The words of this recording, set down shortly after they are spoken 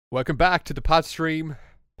Welcome back to the Podstream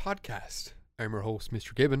podcast. I'm your host,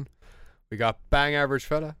 Mr. Gibbon. We got Bang Average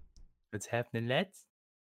Fella. What's happening, lads?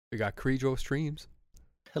 We got CreeJo Streams.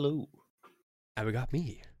 Hello. And we got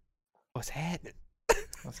me. What's happening?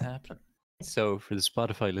 What's happening? So, for the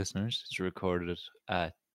Spotify listeners, it's recorded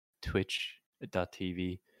at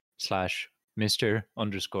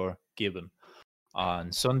twitch.tv/Mr_Gibbon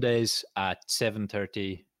on Sundays at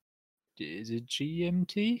 7:30. Is it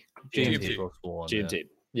GMT? GMT. plus one. GMT.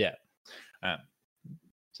 Yeah.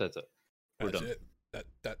 So that's it. We're That's done. it.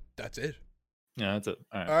 That's it. Yeah, that's it.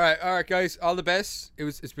 All All right, guys. All the best.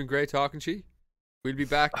 It's been great talking to you. We'll be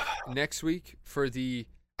back next week for the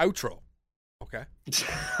outro. Okay.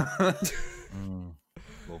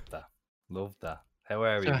 Love that. How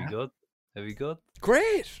are you? Good? Are we good?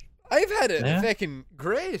 Great. I've had a Yeah. fucking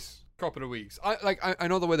great couple of weeks. I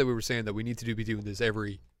know the way that we were saying that we need to be doing this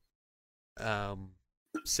every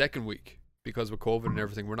second week because with COVID and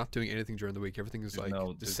everything, we're not doing anything during the week. Everything is like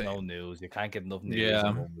the There's same. no news. You can't get enough news Yeah.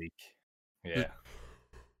 in 1 week. Yeah.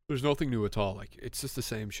 There's nothing new at all. Like it's just the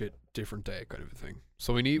same shit, different day kind of a thing.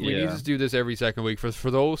 So we need Yeah. to do this every second week. For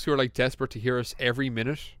those who are like desperate to hear us every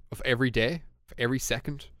minute of every day, of every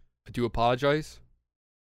second, I do apologize.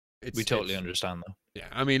 We totally understand though. Yeah,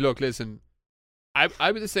 I mean, look, listen,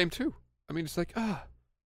 I was the same too. I mean, it's like,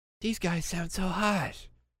 these guys sound so hot.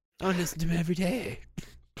 I want to listen to them every day.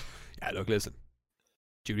 Yeah, look, listen.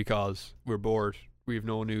 Duty calls. We're bored. We have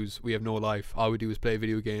no news. We have no life. All we do is play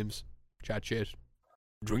video games, chat shit,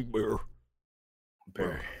 drink beer.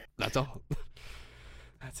 That's all.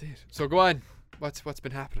 That's it. So go on. What's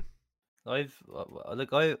been happening? I've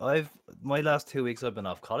my last 2 weeks I've been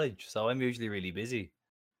off college, so I'm usually really busy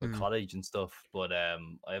with college and stuff. But I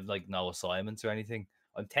have like no assignments or anything.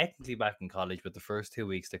 I'm technically back in college, but the first 2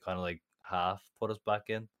 weeks they kind of like half put us back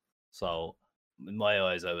in. So in my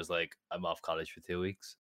eyes, I was like, I'm off college for 2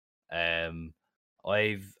 weeks. I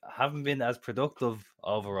haven't been as productive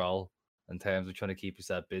overall in terms of trying to keep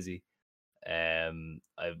yourself busy.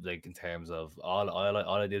 I've like in terms of all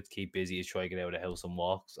I do to keep busy is try to get out of the house and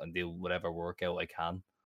walks and do whatever workout I can.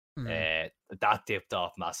 That dipped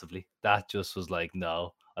off massively. That just was like,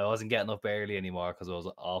 no, I wasn't getting up early anymore because I was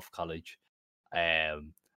off college. I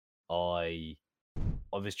was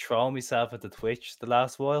throwing myself at the Twitch the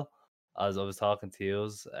last while as I was talking to you,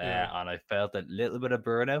 and I felt a little bit of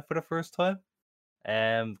burnout for the first time.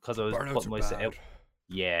 Because I was Burnouts putting are myself out. bad.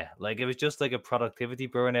 Yeah, like it was just like a productivity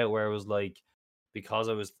burnout where it was like because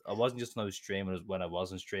I wasn't just when I was streaming, it was when I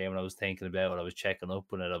wasn't streaming, I was thinking about it, I was checking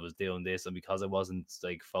up on it, I was doing this, and because I wasn't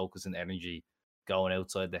like focusing energy going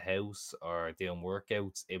outside the house or doing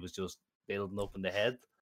workouts, it was just building up in the head.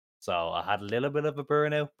 So I had a little bit of a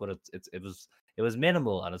burnout, but it was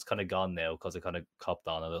minimal and it's kind of gone now because I kind of copped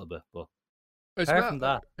on a little bit. But It's apart not, from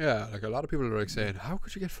that, yeah, like a lot of people are like saying, how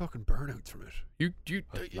could you get fucking burnouts from it?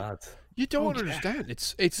 You don't understand.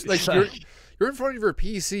 It's like you're in front of your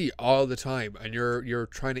PC all the time and you're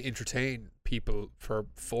trying to entertain people for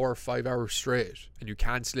 4 or 5 hours straight and you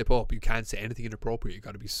can't slip up. You can't say anything inappropriate. You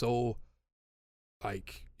got to be so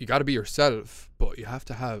like you got to be yourself, but you have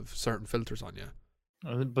to have certain filters on you.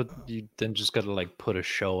 but you then just gotta like put a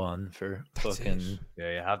show on for That's fucking it.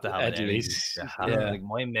 Yeah, you have to have At an energy. least, You have yeah. like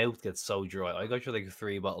my mouth gets so dry. I go through like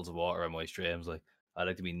 3 bottles of water on my streams. Like I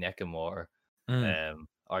like to be necking water,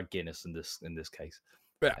 or Guinness in this case.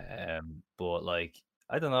 Yeah. But like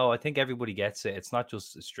I don't know. I think everybody gets it. It's not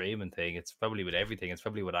just a streaming thing. It's probably with everything. It's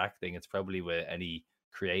probably with acting. It's probably with any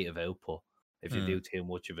creative output. If you do too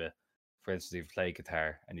much of it, for instance, if you play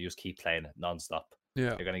guitar and you just keep playing it nonstop,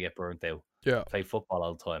 Yeah. you're gonna get burnt out. Yeah. Play football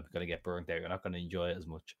all the time, you're gonna get burnt out. You're not gonna enjoy it as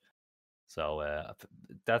much. So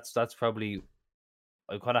that's probably.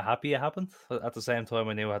 I'm kind of happy it happened. At the same time,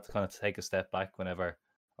 I knew I had to kind of take a step back whenever,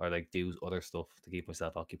 or like do other stuff to keep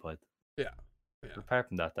myself occupied. Yeah. But apart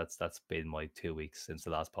from that, that's been my 2 weeks since the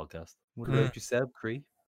last podcast. What about yourself, Cree?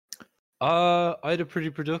 I had a pretty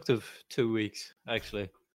productive 2 weeks actually.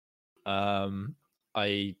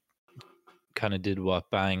 I kind of did what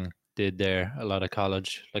Bang did there. A lot of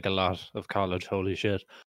college. Holy shit.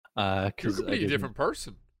 You're a 'Cause I completely didn't- different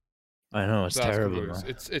person. I know it's Last couple terrible. of weeks.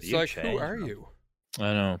 Man. It's You like, who changed, are man. you?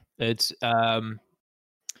 I know it's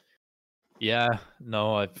yeah.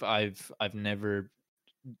 No, I've never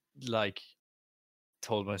like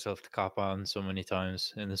told myself to cop on so many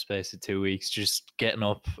times in the space of 2 weeks. Just getting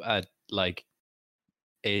up at like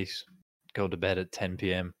 8, go to bed at 10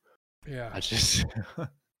 p.m. Yeah. I just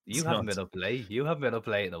You haven't been up late. You haven't been up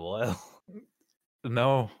late in a while.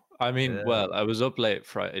 no. I mean, Yeah. well, I was up late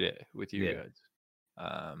Friday with you Yeah. guys.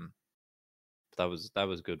 That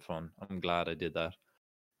was good fun. I'm glad I did that.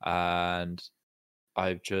 And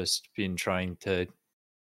I've just been trying to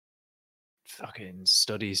fucking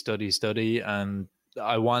study, and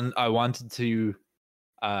I wanted to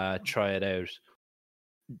try it out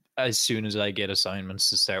as soon as I get assignments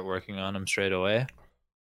to start working on them straight away.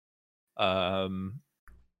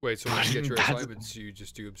 Wait, so when you get your That's- assignments, you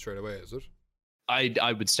just do them straight away, is it?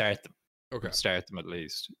 I would start them. Okay. Start them at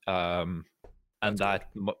least. And That's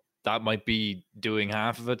that might be doing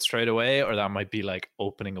half of it straight away, or that might be like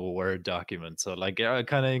opening a Word document. So like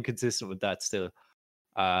kind of inconsistent with that still.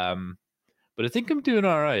 But I think I'm doing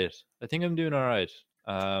all right.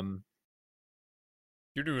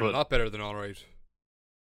 You're doing a But- lot better than all right.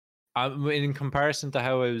 In comparison to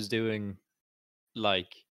how I was doing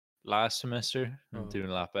like last semester, I'm Oh. doing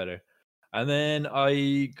a lot better. And then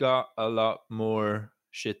I got a lot more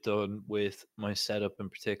shit done with my setup in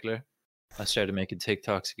particular. I started making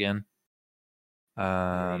TikToks again.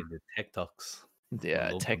 Hey, the TikToks.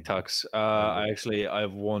 Yeah, love them. TikToks. love I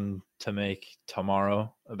have one to make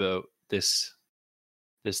tomorrow about this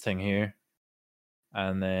thing here,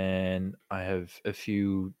 and then I have a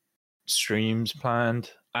few streams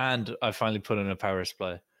planned, and I finally put in a power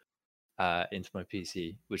supply into my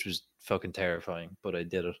PC, which was fucking terrifying, but I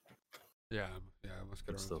did it. Yeah, I must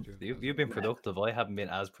get Good around stuff. to doing that. You've been productive. I haven't been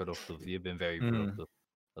as productive. You've been very Mm. productive.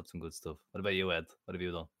 That's some good stuff. What about you, Ed? What have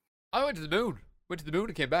you done? I went to the moon. Went to the moon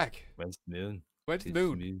and came back. Went to the moon. Went to the Did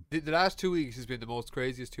moon. The last 2 weeks has been the most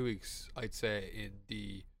craziest 2 weeks, I'd say, in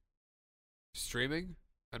the streaming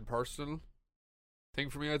and personal thing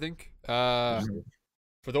for me, I think.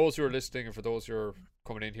 For those who are listening and for those who are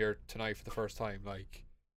coming in here tonight for the first time, like,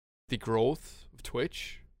 the growth of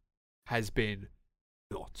Twitch has been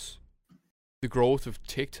nuts. The growth of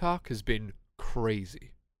TikTok has been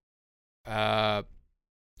crazy.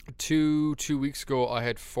 2 weeks ago, I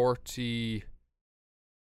had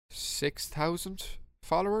 46,000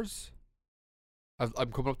 followers.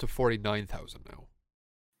 I'm coming up to 49,000 now.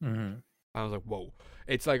 Mm-hmm. I was like, whoa.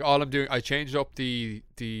 It's like all I'm doing, I changed up the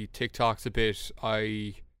TikToks a bit.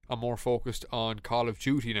 I'm more focused on Call of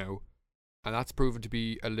Duty now. And that's proven to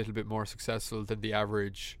be a little bit more successful than the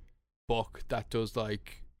average book that does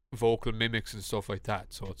like vocal mimics and stuff like that.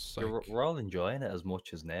 So it's like, We're all enjoying it as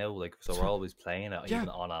much as now. Like, so we're always playing it, Yeah. even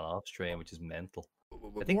on and off stream, which is mental. I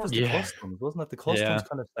think it more- was the Yeah. customs, wasn't it? The customs Yeah.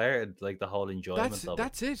 kind of started like the whole enjoyment of it.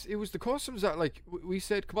 that's it. It was the customs that like we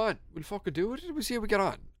said, come on, we'll fucking do it. We'll see how we get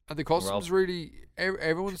on. And the customs really,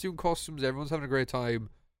 everyone's doing customs. Everyone's having a great time.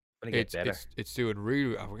 Gonna get better. It's doing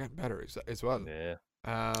really. We're getting better as well. Yeah.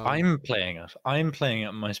 I'm playing it. I'm playing it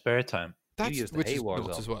in my spare time. That's you used to which hate is nuts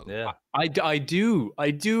Warzone. as well. Yeah. I do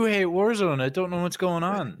hate Warzone. I don't know what's going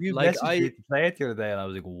on. You Like messaged me to play it the other day, and I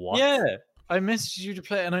was like, "What?" yeah, I messaged you to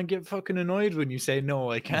play, and I get fucking annoyed when you say no.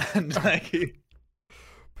 I can't. Like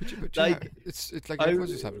But Like, yeah, it's like I-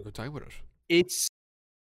 everyone's just having a good time with it.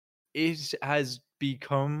 it has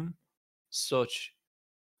become such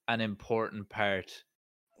an important part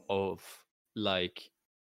of like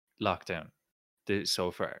lockdown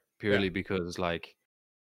so far, purely because like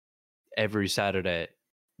every Saturday,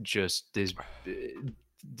 just this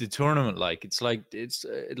the tournament, like it's like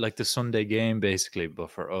the Sunday game basically,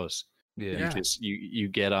 but for us. Yeah. Yeah. You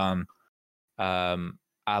get on.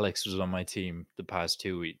 Alex was on my team the past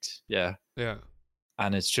 2 weeks. Yeah. Yeah.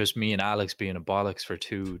 And it's just me and Alex being a bollocks for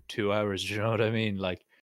two hours. You know what I mean? Like,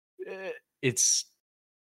 it's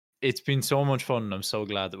been so much fun. And I'm so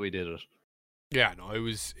glad that we did it. Yeah, no, it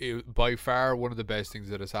was by far one of the best things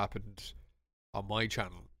that has happened on my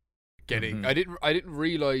channel. Mhm. I didn't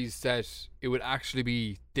realize that it would actually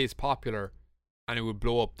be this popular and it would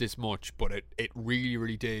blow up this much, but it really,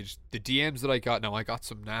 really did. The DMs that I got, now I got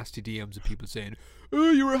some nasty DMs of people saying,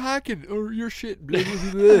 "Oh, you were hacking," or "You're shit," blah blah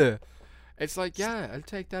blah. Blah. It's like, yeah, I'll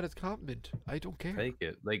take that as compliment. I don't care. Take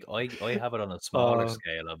it. Like I have it on a smaller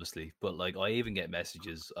scale, obviously, but like I even get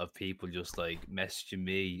messages of people just like messaging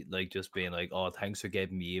me, like just being like, "Oh, thanks for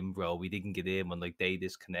getting me in, bro. We didn't get in when like they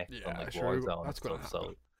disconnect from Yeah, like sure, Warzone and that's gonna stuff." So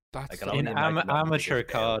happen. That's I can the- only In imagine that must be amateur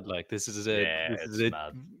scale. COD, like this is it. Yeah, This is it's it.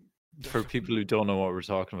 mad. For people who don't know what we're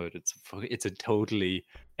talking about, it's a totally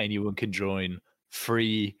anyone can join,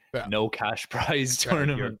 free, Yeah. no cash prize Your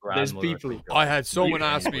tournament. There's grandmother people. could go. I had someone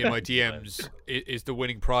Yeah. ask me in my DMs, "Is the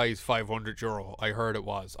winning prize €500?" I heard it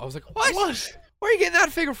was. I was like, "What? Where are you getting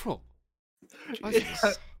that figure from?"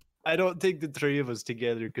 I don't think the three of us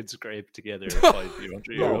together could scrape together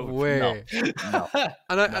 €500. No way. No.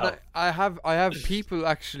 And I have people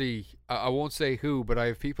actually. I won't say who, but I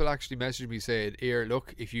have people actually messaging me saying, "Here,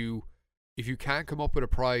 look, if you can't come up with a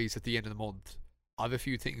prize at the end of the month, I have a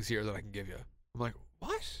few things here that I can give you." I'm like,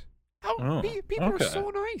 "What? How Oh, people okay. are so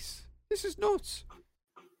nice. This is nuts."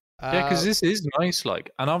 Yeah, because this is nice.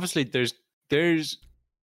 Like, and obviously there's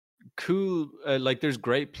cool. Like, there's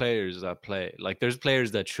great players that play. Like, there's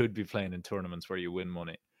players that should be playing in tournaments where you win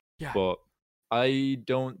money. Yeah. But I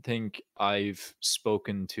don't think I've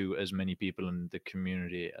spoken to as many people in the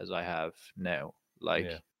community as I have now. Like,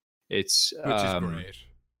 Yeah. it's Which is great.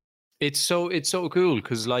 it's so cool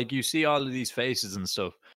because, like, you see all of these faces and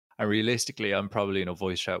stuff, and realistically, I'm probably in a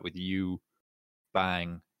voice chat with you,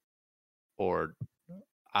 Bang, or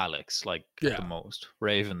Alex, like, at the Yeah. most.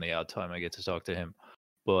 Raven, the odd time I get to talk to him.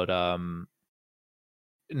 But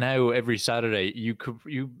now every Saturday you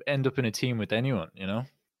end up in a team with anyone, you know?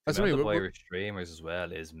 That's The what I amount mean. of Irish streamers as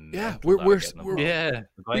well is Yeah, mental that are getting we're involved. Yeah.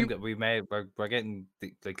 We're getting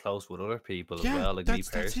like close with other people as Yeah, well. Like me that's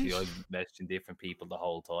personally, it. I'm messaging different people the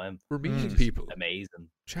whole time. We're meeting Mm. people, Amazing.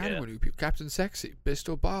 chatting Yeah. with new people. Captain Sexy,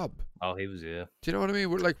 Bisto Bob. Oh, he was, yeah. Do you know what I mean?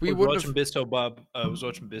 We're like, we I was wouldn't watching have. Bisto Bob. I was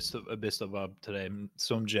watching Bisto Bob today.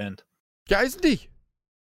 Some gent. Yeah, isn't he?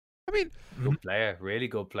 I mean, Good player. Really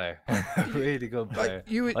good player. Really good player. like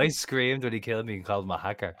you. I screamed when he killed me and called him a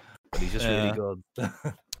hacker. But he's just really Yeah. good.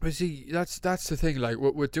 But see, that's the thing. Like,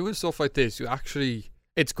 we're doing stuff like this. You actually,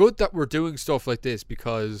 it's good that we're doing stuff like this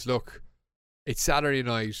because look, it's Saturday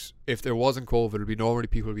night. If there wasn't COVID, it'd be normally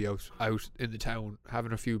people would be out in the town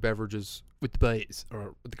having a few beverages with the boys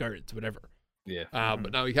or with the girls, whatever. Yeah.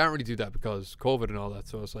 But now we can't really do that because COVID and all that.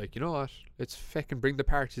 So it's like, you know what? Let's fucking bring the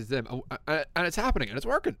parties to them, and it's happening and it's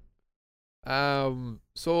working.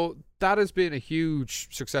 So that has been a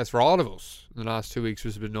huge success for all of us in the last 2 weeks,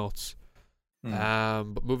 which has been nuts.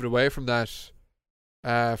 But moving away from that,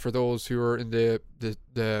 for those who are in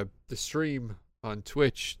the stream on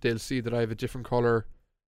Twitch, they'll see that I have a different color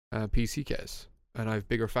PC case and I have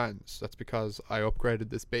bigger fans. That's because I upgraded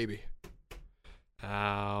this baby.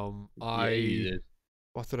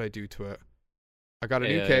 What did I do to it? I got a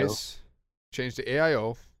new AIO. case, changed the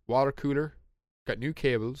AIO, water cooler, got new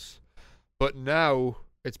cables, but now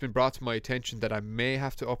it's been brought to my attention that I may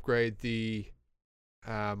have to upgrade the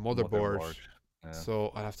motherboard. Yeah.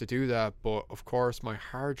 So I'll have to do that. But of course, my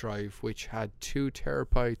hard drive, which had 2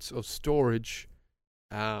 terabytes of storage,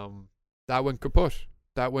 that went kaput.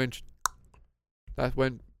 That went.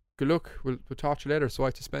 Good luck. We'll talk to you later. So I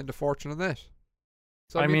had to spend a fortune on that.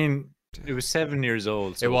 So I mean, it was 7 years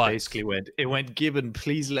old, so It was. basically went, Gibbon,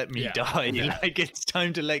 please let me Yeah. die. Yeah. Like, it's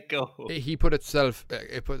time to let go. he put themselves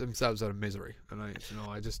out of misery, and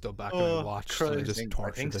I just stood back and I watched. And I Christ. just I think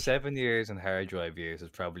tortured it. 7 years and hard drive years is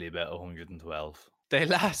probably about 112. They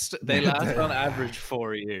last on average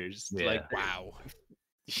 4 years. Yeah. Like, Wow.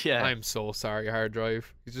 yeah. I'm so sorry, hard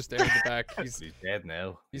drive. He's just there in the back. He's dead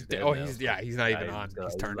now. He's dead oh now. he's not even on.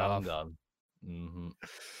 He's turned long off. gone. Mm-hmm.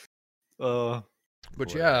 But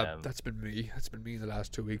But, yeah, that's been me. That's been me in the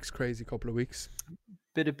last 2 weeks. Crazy couple of weeks.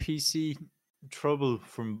 Bit of PC trouble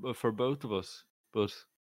for both of us, but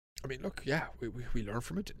I mean, look, yeah, we learned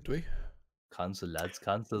from it, didn't we? Console, lads.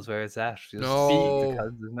 Console's where it's at. Just No. the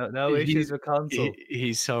console. No issues with console.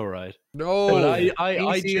 he's so right. No. But I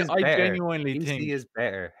PC is better. genuinely PC think is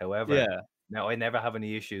better. However, yeah. now I never have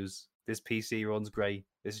any issues. This PC runs great.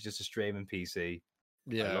 This is just a streaming PC.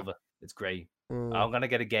 I love it. It's great. I'm gonna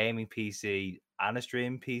get a gaming PC and a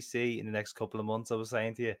streaming PC in the next couple of months. I was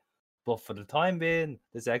saying to you, but for the time being,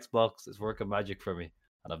 this Xbox is working magic for me,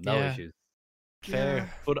 and I've no Yeah. issues. Fair. Yeah.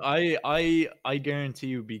 But I guarantee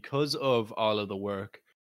you, because of all of the work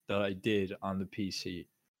that I did on the PC,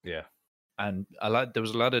 Yeah. and there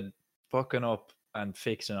was a lot of fucking up and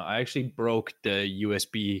fixing it. I actually broke the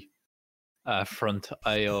USB front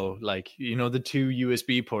IO, like, you know, the 2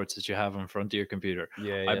 USB ports that you have in front of your computer.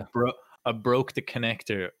 Yeah. I broke the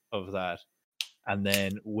connector of that, and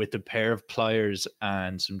then with a pair of pliers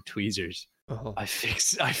and some tweezers, Uh-huh. I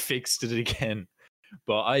fixed it again.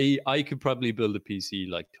 But I could probably build a PC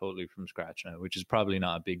like totally from scratch now, which is probably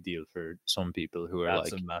not a big deal for some people who are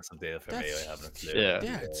That's like, a massive deal for me. I That's- haven't a clue. Yeah.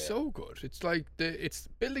 Yeah, it's so good. It's like it's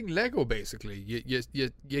building Lego basically.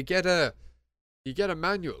 You get a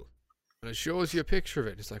manual and it shows you a picture of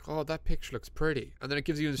it. It's like, oh, that picture looks pretty, and then it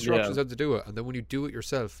gives you instructions how to do it. And then when you do it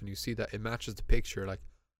yourself and you see that it matches the picture, like,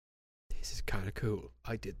 this is kind of cool.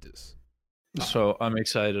 I did this. So I'm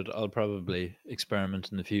excited. I'll probably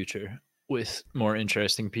experiment in the future with more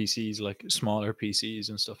interesting PCs, like smaller PCs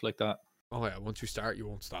and stuff like that. Oh yeah, once you start, you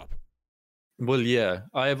won't stop. Well, yeah,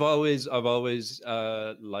 I've always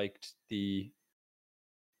liked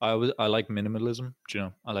I like minimalism. Do you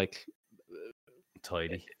know? I like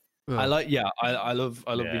Tidy. I love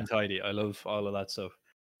Yeah. being tidy. I love all of that stuff.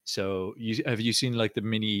 So have you seen like the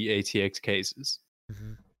mini ATX cases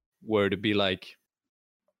Mhm. where it'd be like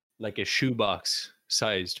a shoebox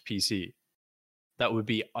sized PC? That would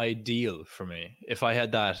be ideal for me. If I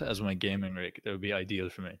had that as my gaming rig, that would be ideal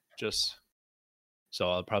for me. Just So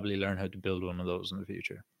I'll probably learn how to build one of those in the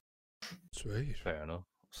future. Sweet. Fair enough.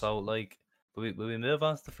 So, like, will we move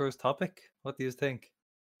on to the first topic? What do you think?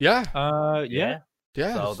 Yeah. Yeah.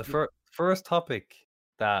 Yeah. So it's- the first topic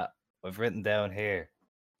that I've written down here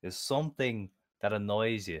is something that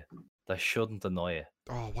annoys you that shouldn't annoy you.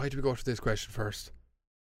 Oh, why do we go to this question first?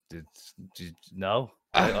 No,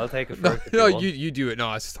 I'll take it No, first. If no, you want. you do it.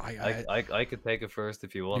 No, it's just, I could take it first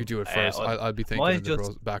if you want. you do it first. I'll be thinking mine's in the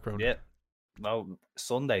just- background. Yeah. No,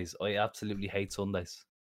 Sundays. I absolutely hate Sundays.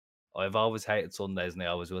 I've always hated Sundays and I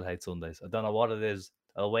always will hate Sundays. I don't know what it is.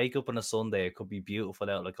 I'll wake up on a Sunday, it could be beautiful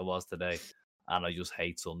out like it was today, and I just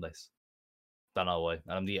hate Sundays. Don't know why.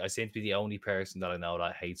 And I seem to be the only person that I know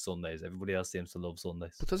that hates Sundays. Everybody else seems to love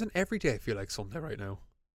Sundays. But doesn't every day feel like Sunday right now?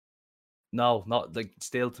 No, not like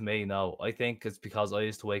still to me. No, I think it's because I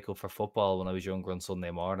used to wake up for football when I was younger on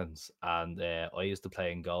Sunday mornings, and I used to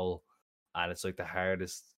play in goal, and it's like the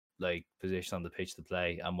hardest like position on the pitch to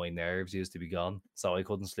play, and my nerves used to be gone, so I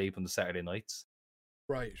couldn't sleep on the Saturday nights.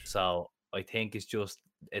 Right. So I think it's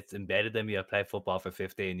embedded in me. I played football for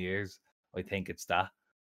 15 years. I think it's that.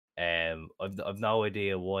 I've no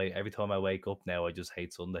idea why. Every time I wake up now, I just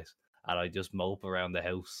hate Sundays, and I just mope around the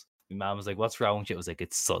house. My mom was like, "What's wrong with you?" I was like,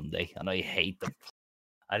 "It's Sunday, and I hate them."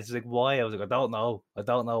 And she's like, "Why?" I was like, "I don't know. I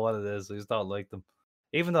don't know what it is. I just don't like them."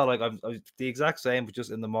 Even though like I'm the exact same, but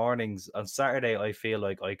just in the mornings. On Saturday, I feel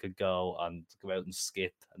like I could go out and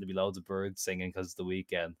skip, and there'd be loads of birds singing because it's the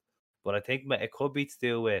weekend. But I think it could be to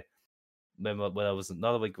do with when I was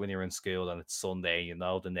not like when you're in school and it's Sunday, you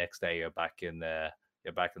know, the next day you're back in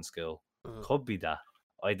school. Could be that.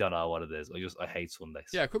 I don't know what it is. I hate Sundays.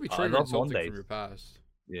 Yeah, it could be I triggering love something Mondays. from your past.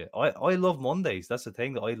 Yeah, I love Mondays. That's the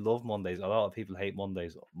thing. I love Mondays. A lot of people hate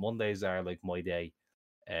Mondays. Mondays are like my day.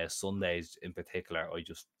 Sundays in particular, I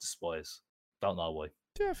just despise. Don't know why.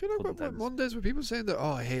 Yeah, I feel like Couldn't tell with you. Mondays, when people saying that,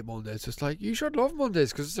 oh, I hate Mondays, it's like, you should love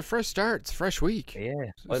Mondays because it's a fresh start, it's a fresh week.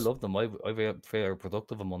 Yeah, I love them. I feel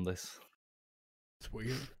productive on Mondays. It's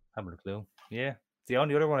weird. Haven't a clue. Yeah, the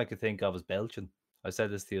only other one I could think of is belching. I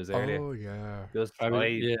said this to you earlier. Oh, yeah. Just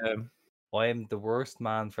Yeah. I am the worst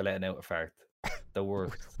man for letting out a fart. The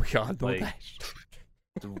worst. We all know Like, that.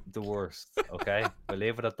 the worst. Okay, we'll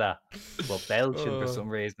leave it at that. But belching for some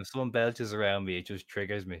reason, if someone belches around me, it just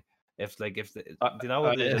triggers me. Do you know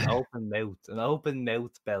what it is? An open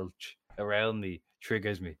mouth belch around me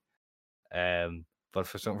triggers me. But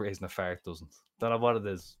for some reason, a fart doesn't. Don't know what it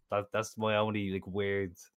is. That's my only like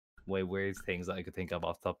weird things that I could think of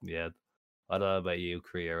off the top of my head. I don't know about you,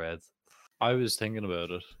 Cree or Ed. I was thinking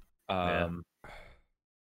about it. Yeah.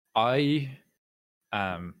 I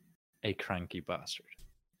am a cranky bastard.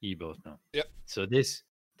 You both know. Yep. So this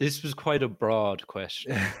was quite a broad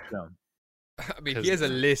question. I mean, he has a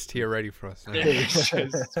list here ready for us. Now. It's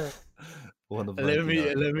just- One of let me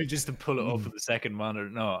 99. just to pull it up on the second monitor.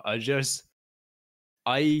 No,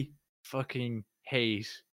 I fucking hate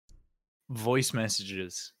voice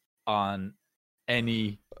messages on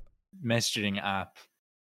any messaging app,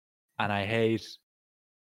 and I hate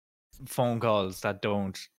phone calls that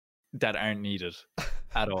aren't needed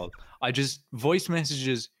at all. I just voice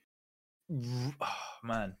messages. Oh,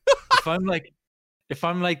 man, if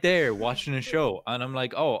I'm like there watching a show and I'm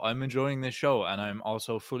like, oh, I'm enjoying this show and I'm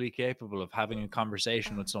also fully capable of having a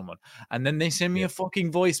conversation with someone, and then they send me a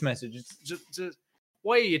fucking voice message. It's just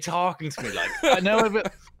why are you talking to me like?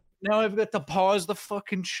 Now I've got to pause the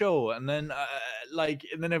fucking show and then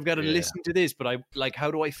I've got to listen to this. But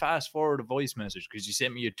how do I fast forward a voice message? Because you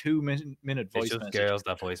sent me a 2-minute voice It's just message. girls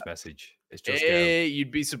that voice message. It's just girls.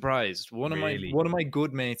 You'd be surprised. One Really? of my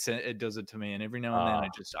good mates it does it to me, and every now and then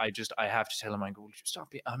I have to tell him, I go,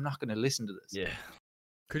 stop it. I'm not going to listen to this. Yeah.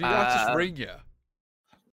 Could he not just ring you?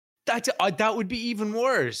 That would be even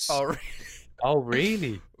worse. Oh, really? Oh,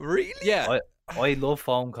 really? Really? Yeah. I love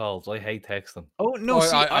phone calls. I hate texting. Oh no! Oh,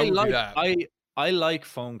 see, I would do that. I like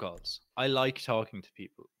phone calls. I like talking to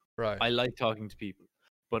people. Right. I like talking to people,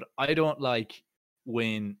 but I don't like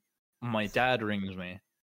when my dad rings me,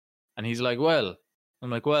 and he's like, "Well," I'm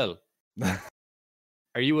like, "Well,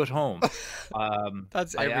 are you at home?"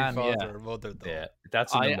 That's I every am, father yeah. or mother, though. Yeah,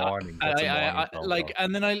 that's in the morning. That's a morning phone call.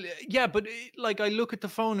 and then I look at the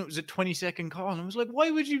phone. It was a 20-second call, and I was like, "Why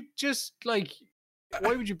would you just Why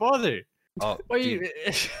would you bother?" Oh, Why do you?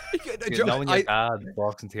 you know when your dad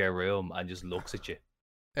walks into your room and just looks at you?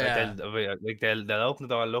 Yeah. They'll open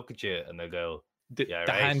the door, look at you, and they'll go, "Yeah,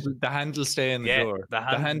 the right." handle stay in the Yeah, door. the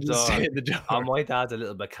handle handle stay in the door. And my dad's a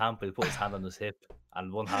little bit camp. He'll put his hand on his hip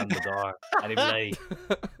and one hand on the door, and he'd be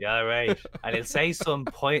like, "Yeah, right." And he'll say some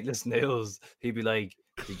pointless news. He'd be like,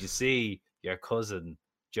 "Did you see your cousin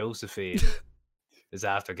Josephine is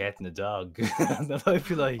after getting a dog. And then I'd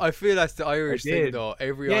be like, I feel that's the Irish thing, did. though.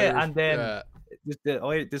 Every yeah, Irish, and then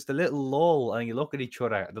there's the little lull, and you look at each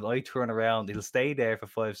other, and then I turn around, he'll stay there for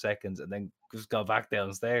 5 seconds, and then just go back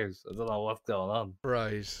downstairs. I don't know what's going on.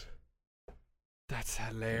 right. That's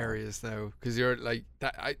hilarious, though, because you're like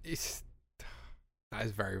that. That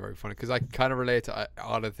is very, very funny because I can kind of relate to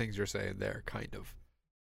all the things you're saying there. Kind of.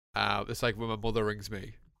 It's like when my mother rings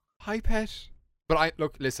me, "Hi, pet," but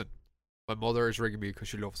listen. My mother is ringing me because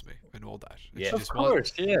she loves me. I know that. And Yeah, she Of just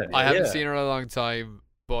course, yeah. I haven't yeah. seen her in a long time,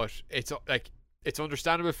 but it's like it's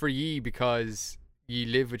understandable for ye because ye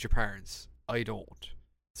live with your parents. I don't.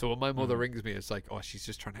 So when my mother rings me, it's like, oh, she's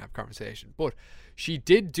just trying to have a conversation. But she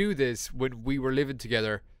did do this when we were living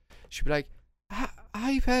together. She'd be like,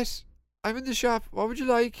 "Hi, pet. I'm in the shop. What would you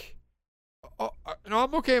like?" "Oh, no,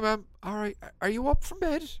 I'm okay, ma'am." "All right. Are you up from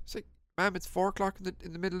bed?" It's like, "Ma'am, it's 4 o'clock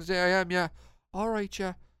in the middle of the day. I am, yeah." "All right,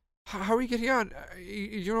 yeah. How are you getting on? Are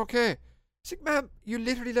you doing okay?" It's like, "Ma'am, you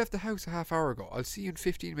literally left the house a half hour ago. I'll see you in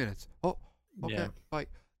 15 minutes. "Oh, okay, Yeah. bye."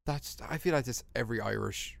 I feel like this every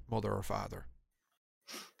Irish mother or father.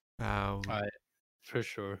 For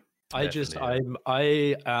sure.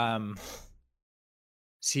 Definitely,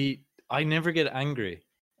 See, I never get angry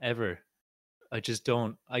ever. I just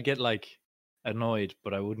don't. I get like annoyed,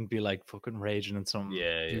 but I wouldn't be like fucking raging and something.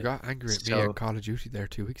 yeah, You yeah. got angry at me So- at Call of Duty there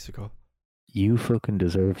 2 weeks ago. You fucking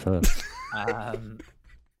deserve that. um,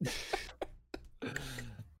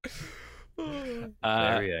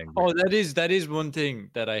 Very angry. oh, that is one thing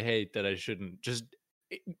that I hate that I shouldn't. Just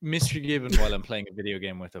Mr. Gibbon while I'm playing a video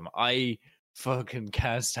game with him. I fucking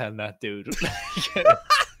can't stand that dude.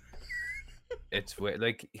 It's weird,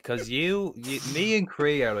 like, because me and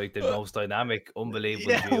Cree are like the most dynamic, unbelievable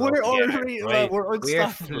Yeah, duo we're together, already- right? we're We're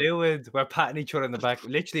unstoppable. fluid. We're patting each other in the back.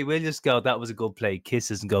 Literally, we'll just go, "That was a good play,"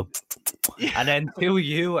 kisses and go, and then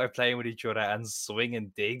you are playing with each other and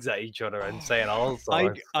swinging digs at each other and saying all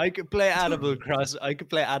sorts. I could play Animal Cross. I could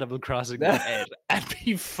play Animal Crossing with Ed and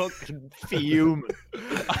be fucking fuming.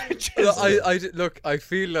 Look, I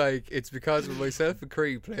feel like it's because when myself and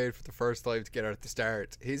Cree played for the first time together at the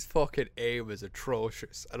start, his fucking aim was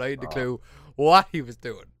atrocious, and I had no clue what he was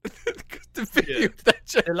doing. The video that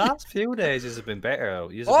The last few days has been better. oh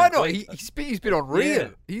no, he's been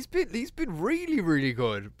unreal. He's been really, really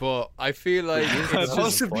good. But I feel like I've it's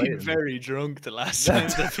also just been very drunk the last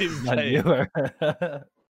times I've been playing.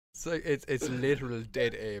 it's like it's literal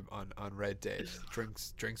dead aim on Red Dead.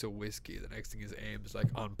 Drinks a whiskey. The next thing his aim is like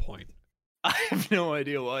on point. I have no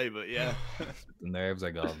idea why, but yeah. The nerves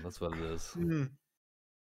are gone. That's what it is.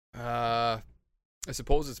 I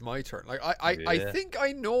suppose it's my turn. Like I Yeah. think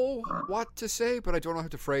I know what to say, but I don't know how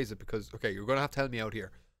to phrase it because okay, you're gonna have to help me out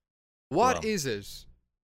here. What on. is it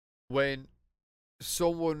when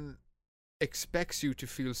someone expects you to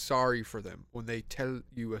feel sorry for them when they tell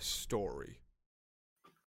you a story?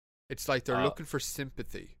 It's like they're looking for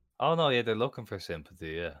sympathy. Oh no, yeah, they're looking for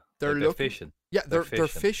sympathy. Yeah, They're they're looking- fishing. Yeah, they're fishing.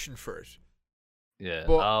 fishing for it. Yeah.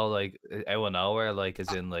 But- Like out of nowhere, like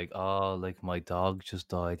as in like, oh, like my dog just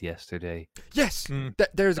died yesterday. Yes, Mm.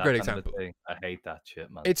 there's a That great kind of example. thing. I hate that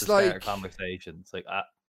shit, man. It's To start a like- conversation. It's like,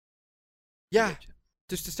 Yeah,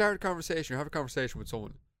 just to start a conversation, or have a conversation with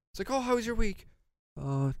someone. It's like, oh, how was your week?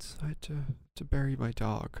 Oh, I had to bury my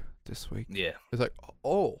dog this week. yeah. It's like,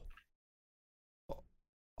 oh,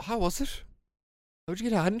 how was it? How'd you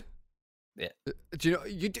get on? Yeah. Do you know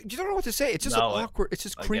you don't know what to say? It's just No, awkward. It's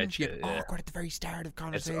just I get cringy you, and yeah. awkward at the very start of It's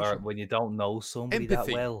conversation. or when you don't know somebody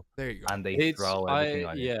Empathy. that well There you go. and they throw everything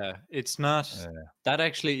on you. Yeah, it's not. Yeah. That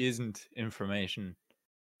actually isn't information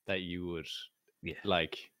that you would Yeah.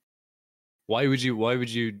 like. Why would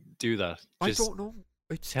you do that? I don't know.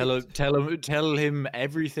 It's, Tell him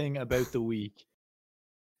everything about the week,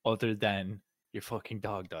 other than your fucking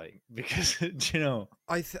dog dying. Because you know.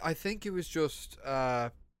 I think it was just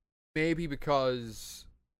maybe because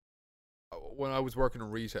when I was working in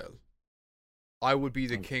retail, I would be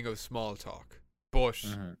the king of small talk, but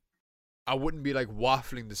I wouldn't be like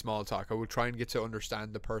waffling the small talk. I would try and get to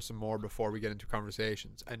understand the person more before we get into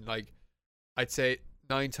conversations. And like, I'd say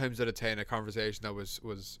 9 times out of 10, a conversation that was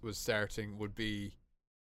starting would be,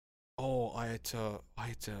 oh, I had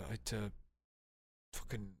to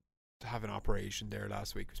fucking have an operation there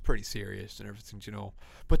last week. It was pretty serious and everything, you know.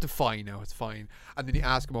 But it's fine now. It's fine. And then you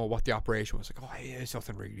ask him what the operation was. Like, oh, it's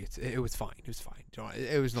nothing really. It was fine. It was fine. You know,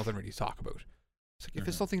 it was nothing really to talk about. It's like, if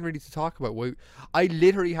it's nothing really to talk about, why? I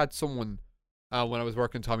literally had someone when I was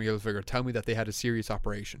working in Tommy Hilfiger tell me that they had a serious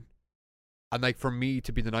operation, and like for me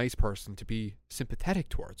to be the nice person, to be sympathetic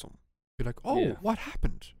towards them, be like, oh, Yeah. what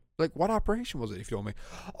happened? Like, what operation was it? If you know me.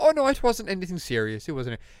 Oh no, it wasn't anything serious. It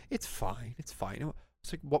wasn't. It's fine. It's fine.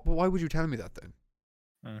 It's like, why would you tell me that then?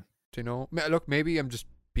 Mm. Do you know? Look, maybe I'm just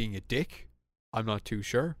being a dick. I'm not too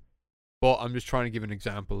sure, but I'm just trying to give an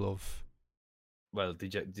example of. Well, do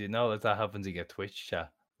you know that happens in your Twitch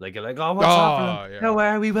chat? Like you're like, oh, what's happening? Yeah. How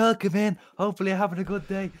are we? Welcome in. Hopefully, you're having a good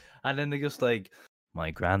day. And then they're just like,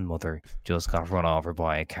 my grandmother just got run over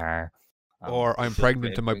by a car. Or I'm It's just-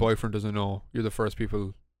 pregnant it and my brings- boyfriend doesn't know. You're the first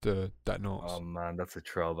people that knows. Oh man, that's a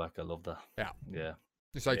throwback. I love that. Yeah.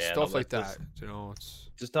 It's like Yeah, stuff no, like but that. You know, it's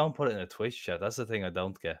Just don't put it in a Twitch chat. That's the thing I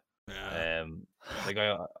don't get. yeah. Like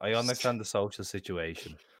I understand the social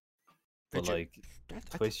situation, but like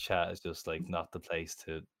Twitch chat is just like not the place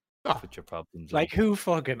to put your problems. Like, who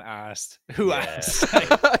fucking asked? Who Yeah. asked?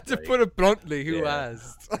 To put it bluntly, who Yeah.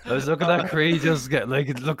 asked? I was looking at Cree just get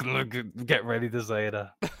get ready to say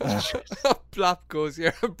that. Plap goes,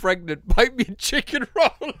 yeah, I'm pregnant. Buy me a chicken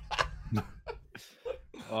roll.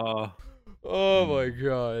 Oh, Oh my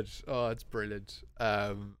god. Oh, it's brilliant.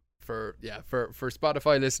 For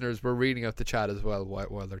Spotify listeners, we're reading out the chat as well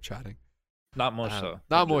while they're chatting. not much so.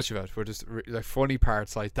 Not much of it. We're just like funny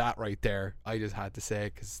parts like that right there. I just had to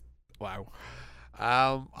say because wow.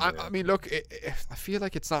 I mean, look, I feel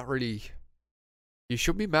like it's not really. You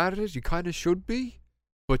shouldn't be mad at it. You kind of should be,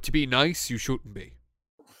 but to be nice, you shouldn't be.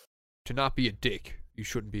 To not be a dick, you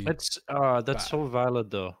shouldn't be. That's so valid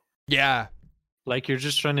though. Yeah. Like, you're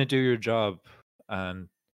just trying to do your job, and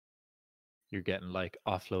you're getting like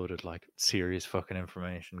offloaded like serious fucking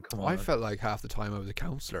information. Come on. I felt like half the time I was a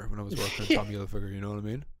counselor when I was working at Tommy Hilfiger. You know what I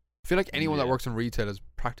mean? I feel like anyone that works in retail is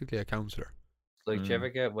practically a counselor. Like, do you ever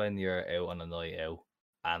get when you're out on a night out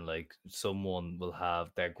and like someone will have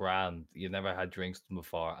their grand, you've never had drinks with them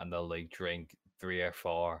before, and they'll like drink 3 or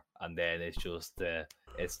 4, and then it's just the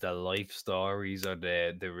life stories or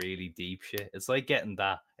the really deep shit. It's like getting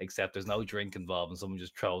that, except there's no drink involved, and someone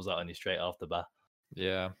just throws that on you straight off the bat.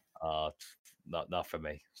 Yeah. Not for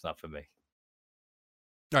me. It's not for me.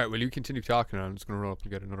 All right, well, you continue talking, and I'm just gonna roll up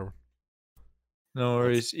and get another one. No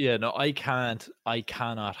worries. Yeah, no, I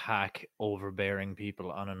cannot hack overbearing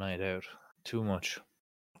people on a night out. Too much.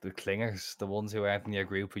 The clingers, the ones who aren't in your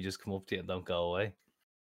group who just come up to you and don't go away.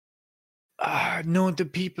 No, the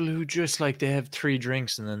people who just like they have 3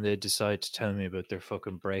 drinks and then they decide to tell me about their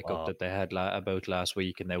fucking breakup that they had about last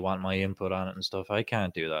week and they want my input on it and stuff. I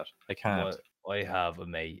can't do that. I can't. I have a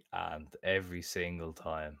mate, and every single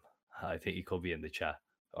time, I think he could be in the chat,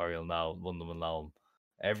 or he'll know, one of them will know him.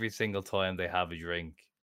 Every single time they have a drink,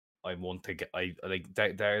 I want to get. I like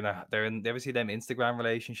they're in. You ever see them Instagram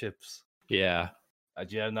relationships? Yeah.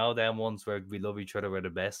 Do you know them ones where we love each other, we're the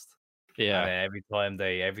best? Yeah. And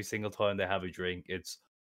every single time they have a drink, it's,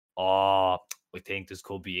 I think this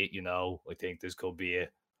could be it. I think this could be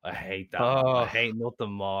it. I hate that. I hate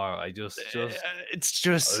nothing more. I just it's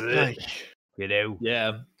just like,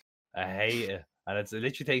 yeah, I hate it. And it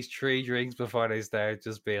literally takes 3 drinks before they start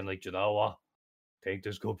just being like, you know what? I think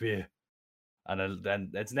this could be it. And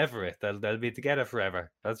then it's never it. They'll be together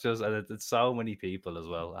forever. That's just, and it's so many people as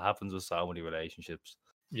well. It happens with so many relationships.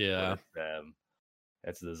 Yeah. But,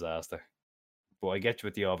 it's a disaster. But I get you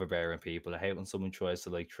with the overbearing people. I hate when someone tries to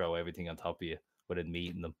like throw everything on top of you without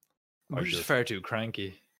meeting them. We're just far too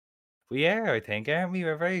cranky. We are, I think, aren't we?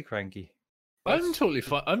 We're very cranky. I'm totally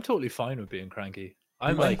fine. I'm totally fine with being cranky.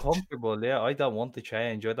 I'm like comfortable. Yeah, I don't want to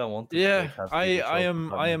change. I don't want to. Yeah, like, have I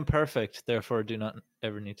people I am perfect. Therefore, do not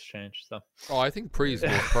ever need to change. So. Oh, I think Pre's the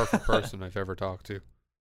most perfect person I've ever talked to.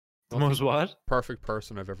 The most what? Perfect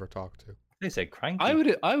person I've ever talked to. They say cranky.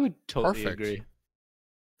 I would totally Perfect. agree.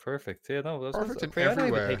 Perfect. Yeah, no, that's Perfect in I don't even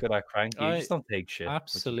everywhere. think of that cranky. You just don't take shit.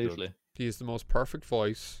 which is good. Absolutely. He has the most perfect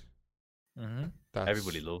voice. Mm-hmm.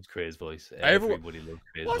 Everybody loves Craig's voice. Everyone- Everybody loves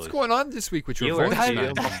Craig's What's voice. going on this week with your You were- voice,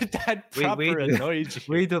 man? That We- proper we- annoyed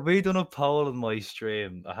you. We done a poll on my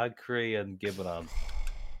stream. I had Cree and Gibbon on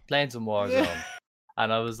playing some Warzone,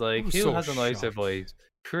 and I was like, was "Who so has a nicer shocked. voice,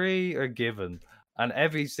 Cree or Gibbon?" And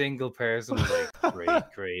every single person was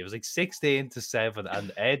like, Cree. It was like 16-7,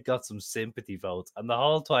 and Ed got some sympathy votes, and the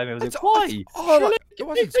whole time it was like, "Why?"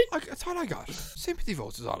 That's all I got. Sympathy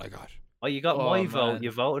votes is all I got. Oh, you got Oh, my man. vote.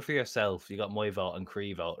 You voted for yourself. You got my vote, and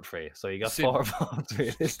Cree voted for you. So you got Sim- 4 votes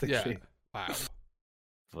realistically. Yeah. Wow.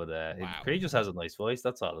 But Wow. Cree just has a nice voice.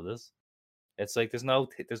 That's all it is. It's like there's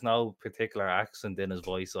no particular accent in his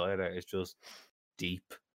voice either. It's just deep.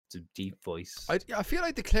 It's a deep voice. I feel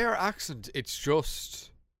like the Clare accent, it's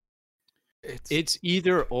just... It's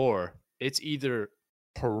either or. It's either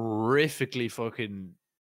horrifically fucking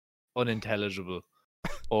unintelligible,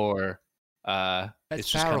 or That's it's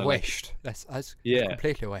just far kinda like- west. That's Yeah.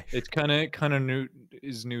 completely west. it's kind of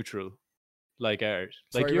is neutral, like ours.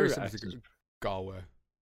 It's Like very, your very similar to accent. Galway.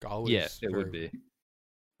 Galway Yeah, is it would very- be. I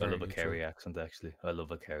very love a neutral. Kerry accent, actually. I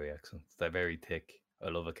love a Kerry accent. They're very thick. I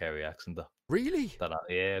love a Kerry accent though. Really?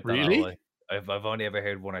 Really? I've only ever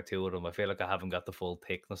heard one or two of them. I feel like I haven't got the full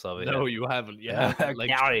thickness of it. No, yet. you haven't. You haven't. Like,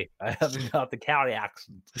 Kerry. I haven't got the Kerry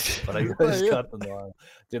accent, but I Well, just yeah. got the normal.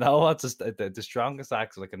 Do you know what's the strongest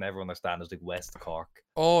accent I can never understand is like West Cork.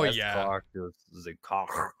 Oh West yeah. Cork is like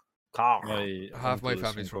Cork. Half my uncles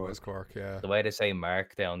family's from West Cork. Yeah. The way they say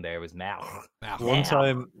Mark down there is Mark. One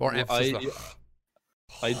time, Or emphasis.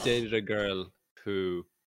 I dated a girl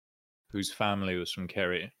whose family was from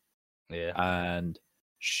Kerry, Yeah. and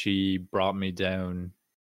she brought me down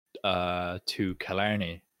to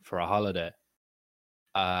Killarney for a holiday,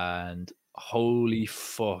 and holy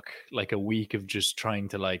fuck, like a week of just trying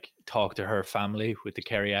to like talk to her family with the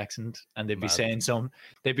Kerry accent, and they'd be Mad. saying something,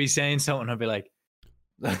 I'd be like,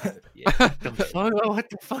 Yeah. what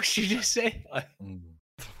the fuck did you just say?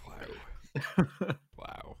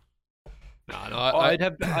 Wow. No, I'd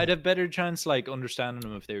have better chance like understanding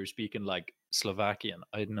them if they were speaking like Slovakian.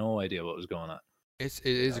 I had no idea what was going on. it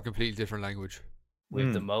is a completely different language.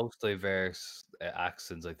 With the most diverse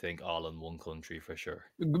accents, I think, all in one country for sure.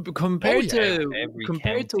 Compared yeah. to Every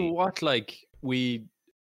compared to county. what like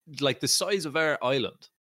the size of our island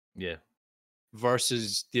Yeah.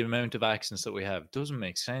 versus the amount of accents that we have doesn't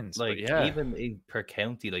make sense. Like, but yeah, even per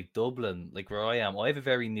county, like Dublin, like where I am, I have a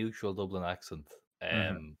very neutral Dublin accent.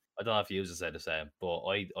 I don't know if you say the same, but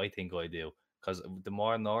I think I do. Because the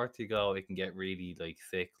more north you go, it can get really like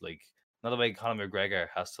thick. Like, not the way Conor McGregor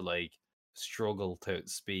has to like struggle to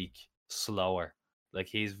speak slower. Like,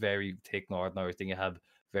 he's very thick north, and everything. You have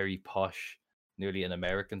very posh, nearly an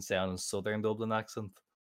American sounding southern Dublin accent.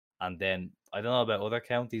 And then I don't know about other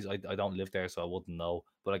counties. I don't live there, so I wouldn't know.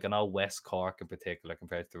 But like, I know West Cork in particular,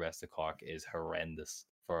 compared to the rest of Cork, is horrendous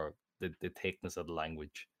for the thickness of the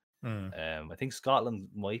language. I think Scotland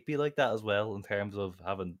might be like that as well in terms of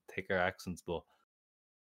having thicker accents, but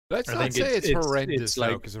Let's I not think say it's horrendous it's now,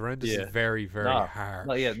 like- because horrendous yeah. is very, very hard.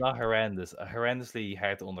 not horrendous. Horrendously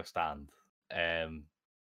hard to understand. I'm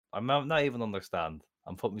not even understand.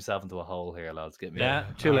 I'm putting myself into a hole here, lads. Get me yeah,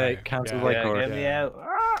 out. too late. Aye, Cancel yeah, by Yeah, court. get me out. All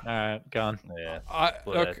right, gone. Yeah.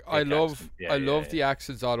 Look, thick I love accent. Yeah, the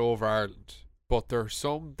accents all over Ireland, but there's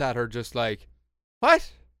some that are just like,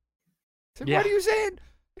 what? So Yeah. What are you saying?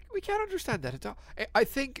 We can't understand that at all. I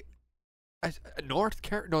think North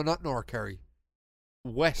Kerry, no, not North Kerry,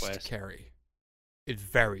 West Kerry, is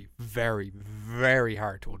very, very, very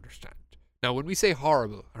hard to understand. Now, when we say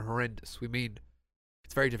horrible and horrendous, we mean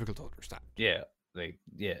it's very difficult to understand. Yeah,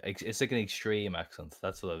 it's like an extreme accent.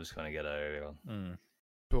 That's what I was trying to get out earlier on.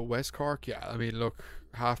 But West Cork, yeah. I mean, look,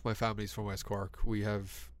 half my family's from West Cork. We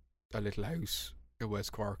have a little house in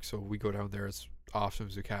West Cork, so we go down there as often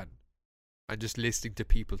as we can. And just listening to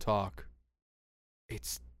people talk,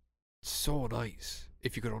 it's so nice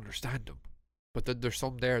if you could understand them. But then there's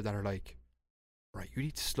some there that are like, right, you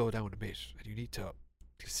need to slow down a bit and you need to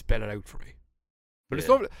spell it out for me. But it's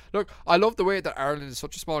lovely. Look, I love the way that Ireland is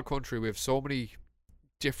such a small country. We have so many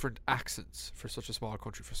different accents for such a small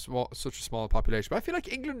country, for such a small population. But I feel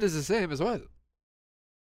like England is the same as well.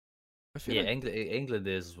 England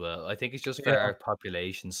is as well. I think it's just for our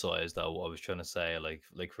population size, though. What I was trying to say, like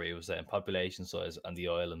Ray was saying, population size and the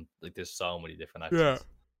island, like there's so many different accents.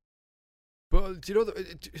 But do you know,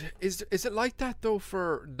 is it like that though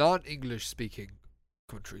for non-English speaking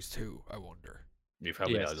countries too? I wonder. You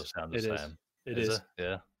probably Yes, all just sound the it is. same. It is. is. It?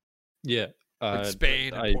 Yeah. Yeah. Like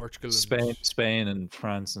Spain and Portugal. And Spain and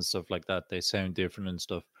France and stuff like that, they sound different and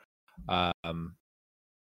stuff.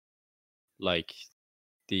 Like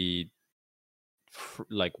the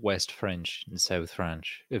like West French and South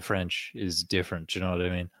French. French is different. Do you know what I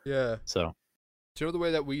mean? Yeah. So, do you know the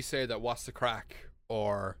way that we say that? What's the crack?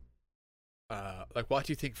 Or, like, what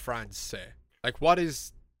do you think France say? Like, what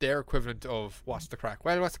is their equivalent of what's the crack?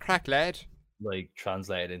 Well, what's the crack, lad? Like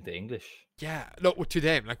translated into English. Yeah. No, to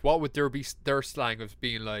them, like, what would there be their slang of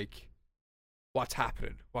being like? What's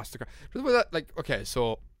happening? What's the crack? Like, okay,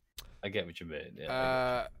 so I get what you mean.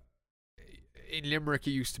 Yeah. In Limerick,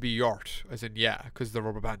 it used to be yort, as in because the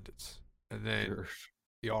rubber bandits, and then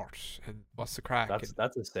yort, and what's the crack?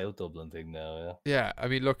 That's a South Dublin thing now. Yeah, I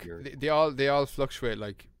mean, look, they all fluctuate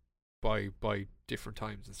like by different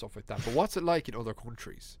times and stuff like that. But what's it like in other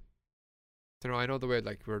countries? I know the way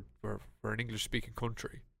like we're an English speaking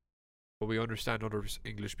country, but we understand other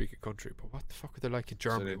English speaking country. But what the fuck are they like in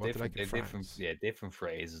Germany? What are they like in France? Different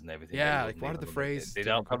phrases and everything. Yeah, like what are the phrases? They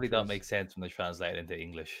probably don't make sense when they translate into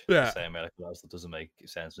English. Yeah, the same way like it doesn't make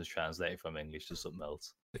sense when it's translated from English to something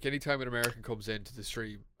else. Like anytime an American comes into the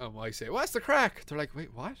stream and I say, "What's the crack?" They're like,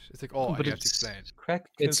 "Wait, what?" It's like, "Oh, but you have to explain." Crack.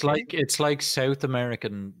 It's like South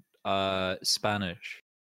American Spanish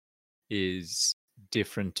is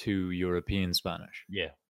different to European Spanish. Yeah.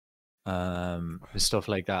 Stuff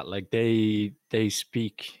like that. Like they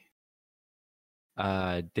speak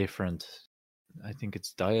different. I think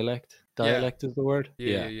it's dialect. Dialect is the word.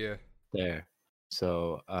 Yeah. There.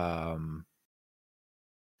 So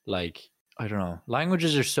like I don't know.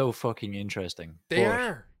 Languages are so fucking interesting. They but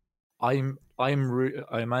are. I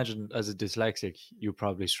imagine as a dyslexic, you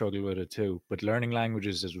probably struggle with it too. But learning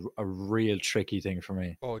languages is a real tricky thing for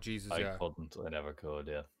me. Oh Jesus, I yeah. couldn't. I never could.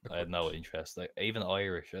 Yeah, I I had no couldn't. interest. Like even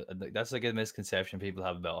Irish. That's like a misconception people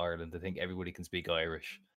have about Ireland. They think everybody can speak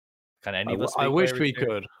Irish. Can any of us I speak wish Irish we here?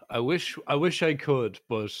 could. I wish I could,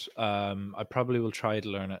 but I probably will try to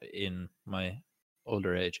learn it in my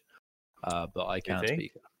older age. But I Do you can't think?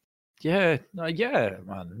 speak it. Yeah, yeah,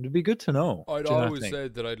 man. It'd be good to know. I'd Do you not always think?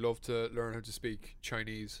 said that I'd love to learn how to speak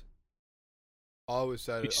Chinese. I always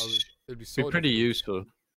said it'd be so Be pretty difficult. useful.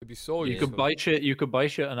 It'd be so You useful. could buy shit. You could buy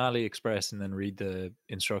shit on AliExpress and then read the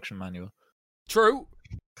instruction manual. True.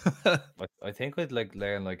 I think I'd like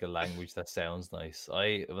learn like a language that sounds nice.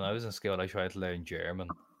 When I was in school, I tried to learn German,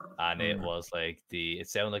 and it was like it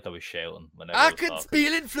sounded like I was shouting whenever I I was can talking.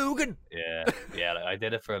 spielen flugen. Yeah, like, I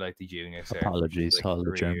did it for like the junior cert, which was, Apologies, like, all the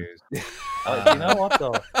 3 German. years. You know what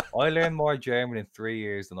though? I learned more German in 3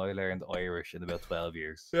 years than I learned Irish in about 12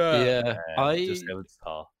 years. Yeah, Just how it's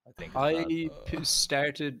taught, I think. Is bad.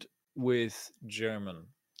 started with German,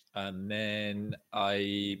 and then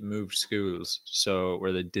I moved schools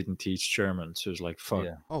where they didn't teach German. So it was like, fuck,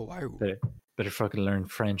 Yeah. Oh wow. better fucking learn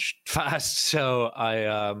French fast. So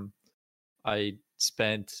I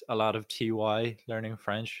spent a lot of TY learning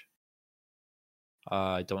French.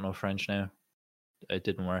 I don't know French now. It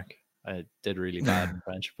didn't work. I did really bad in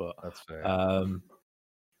French, but That's fair.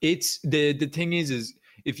 it's the thing is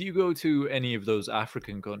if you go to any of those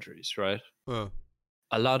African countries, right?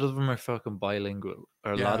 A lot of them are fucking bilingual,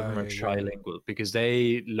 or a lot of them are trilingual because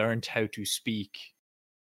they learned how to speak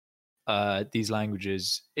these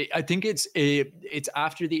languages. I think it's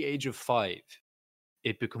after the age of 5,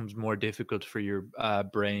 it becomes more difficult for your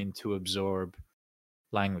brain to absorb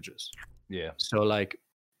languages. Yeah. So like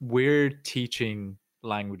we're teaching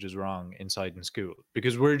languages wrong inside in school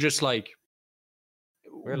because we're just like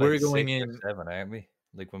We're going 6 in. or 7, aren't we?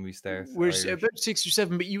 Like when we start. We're Irish. about 6 or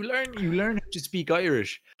 7, but you learn how to speak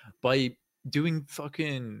Irish by doing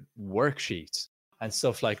fucking worksheets and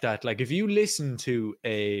stuff like that. Like if you listen to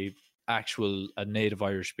a native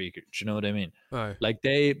Irish speaker, do you know what I mean? Aye. Like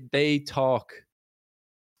they talk,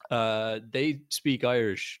 they speak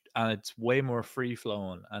Irish, and it's way more free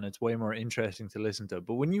flowing and it's way more interesting to listen to.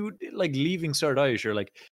 But when you like leaving Cert Irish, you're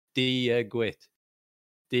like Dia Gwit,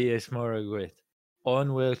 Dia Smora Gwit.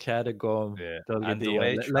 On will Cadagom. Yeah, and the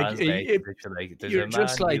way it translates, like there's you're a man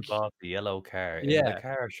just like, who bought the yellow car in Yeah. the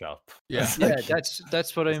car shop. Yeah. It's yeah, like-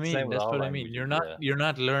 that's what I it's the same mean. with That's all what I mean. languages, You're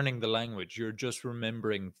not learning the language. You're just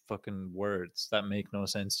remembering fucking words that make no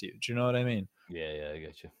sense to you. Do you know what I mean? Yeah, I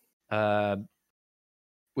get you.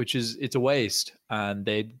 Which is, it's a waste. And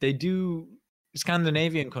they do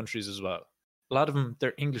Scandinavian countries as well. A lot of them,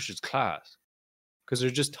 their English is class because they're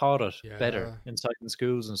just taught it better inside in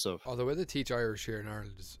schools and stuff. Oh, the way they teach Irish here in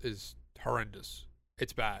Ireland is horrendous.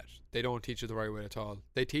 It's bad. They don't teach it the right way at all.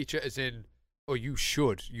 They teach it as in, oh, you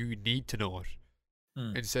need to know it,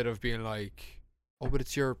 instead of being like, oh, but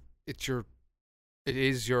it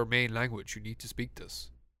is your main language. You need to speak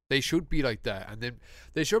this. They should be like that, and then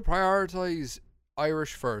they should prioritize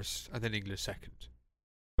Irish first and then English second.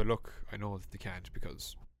 But look, I know that they can't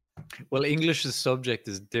because. Well, English's subject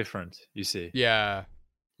is different, you see. Yeah.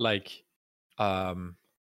 Like, I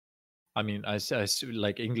mean, I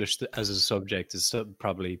like English as a subject is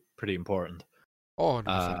probably pretty important. Oh,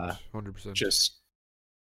 100%. 100%. Just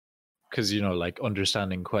because, you know, like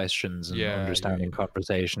understanding questions and understanding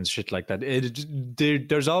conversations, shit like that.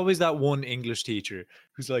 There's always that one English teacher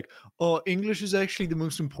who's like, oh, English is actually the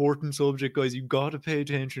most important subject, guys. You got to pay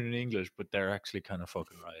attention in English. But they're actually kind of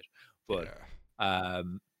fucking right. But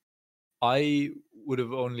I would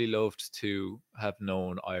have only loved to have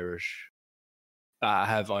known Irish. I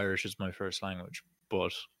have Irish as my first language,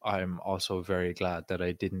 but I'm also very glad that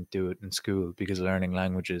I didn't do it in school because learning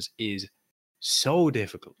languages is so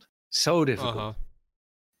difficult. So difficult.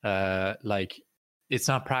 Like, it's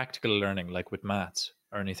not practical learning like with maths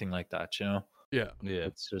or anything like that, you know? Yeah.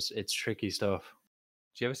 It's tricky stuff.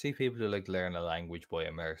 Do you ever see people who like learn a language by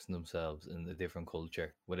immersing themselves in a different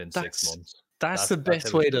culture within 6 months? That's the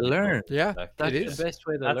best way to learn. Yeah, that's the best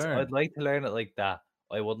way to learn. I'd like to learn it like that.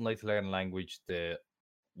 I wouldn't like to learn a language the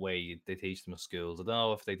way they teach them in schools. I don't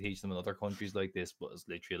know if they teach them in other countries like this, but it's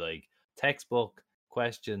literally like textbook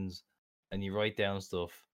questions, and you write down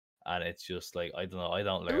stuff, and it's just like I don't know. I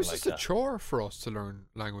don't It learn was like just a that. chore for us to learn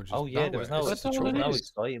languages. Oh yeah, that there way. was no It's That's just a all there it was chore. no is.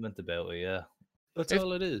 excitement about it. Yeah, That's If-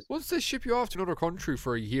 all it is. Once they ship you off to another country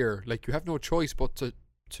for a year, like you have no choice but to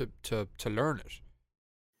learn it.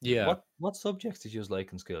 Yeah. What subjects did you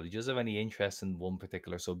like in school? Did you just have any interest in one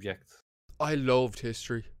particular subject? I loved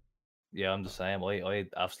history. Yeah, I'm the same. I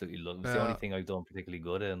absolutely love. It was the only Yeah. thing I've done particularly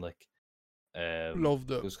good in. Like,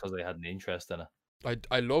 Loved it. just because I had an interest in it.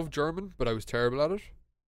 I loved German, but I was terrible at it.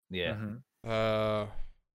 Yeah, Uh,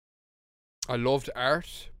 I loved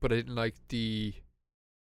art, but I didn't like the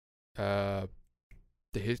art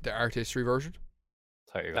history version.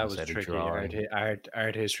 thought you were That gonna was say the tricky. drawing.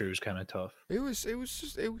 Art history was kind of tough. It was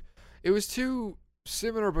just it was too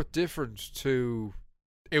similar but different to.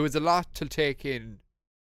 It was a lot to take in,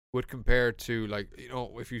 would compare to, like, you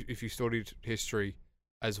know, if you studied history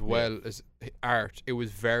as well as art, it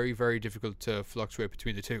was very, very difficult to fluctuate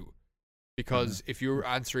between the two, because if you're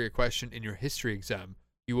answering a question in your history exam,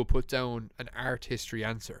 you will put down an art history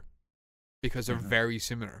answer because they're very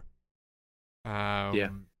similar.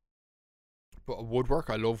 But woodwork,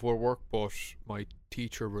 I love woodwork, but my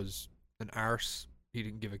teacher was an arse. He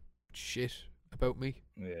didn't give a shit about me.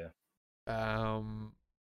 Yeah,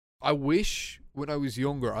 I wish when I was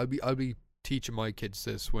younger, I'll be teaching my kids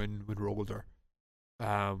this when we're older.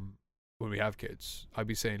 When we have kids, I'd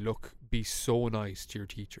be saying, look, be so nice to your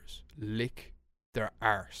teachers. Lick their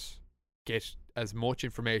arse. Get as much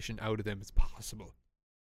information out of them as possible.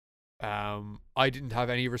 I didn't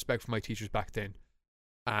have any respect for my teachers back then,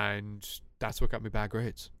 and that's what got me bad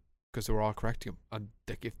grades, because they were all correcting them. And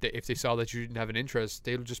if they saw that you didn't have an interest,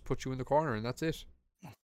 they'll just put you in the corner, and that's it.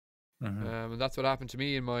 And that's what happened to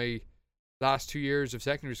me in my last 2 years of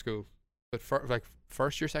secondary school. But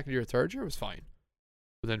first year, second year, third year was fine,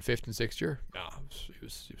 but then fifth and sixth year, nah, it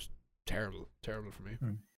was terrible for me.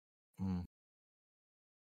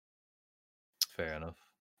 fair enough.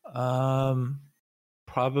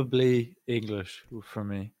 Probably English for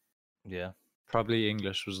me. Yeah, Probably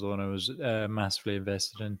English was the one I was massively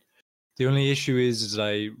invested in. The only issue is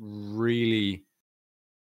I really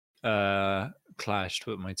clashed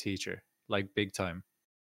with my teacher, like big time.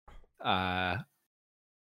 And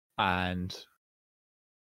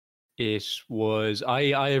it was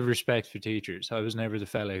I have respect for teachers. I was never the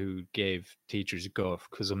fella who gave teachers guff,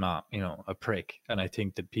 because I'm not, a prick. And I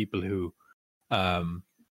think that people who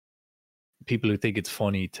think it's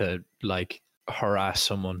funny to like harass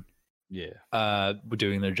someone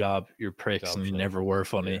doing their job, you're pricks, and you never were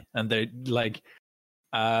funny. And they like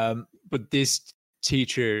but this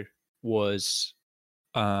teacher was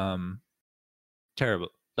terrible.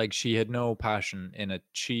 Like, she had no passion in it.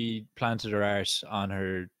 She planted her arse on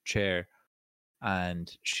her chair, and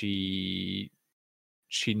she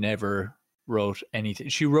never wrote anything.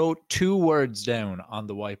 She wrote 2 words down on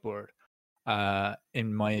the whiteboard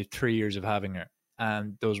in my 3 years of having her,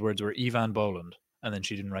 and those words were Evan Boland, and then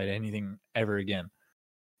she didn't write anything ever again.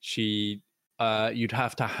 She you'd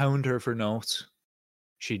have to hound her for notes.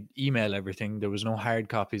 She'd email everything. There was no hard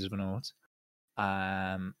copies of notes.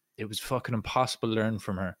 It was fucking impossible to learn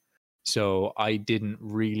from her. So I didn't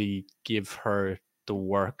really give her the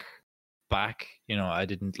work back. I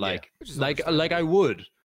didn't like I would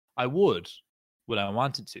when I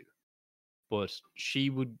wanted to, but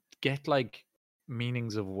she would get like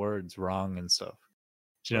meanings of words wrong and stuff.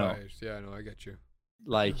 Do you know? Right? Yeah, no, I get you.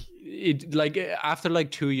 Like it, like after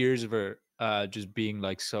like 2 years of her just being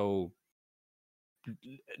like so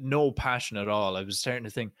no passion at all, I was starting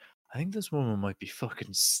to think, I think this woman might be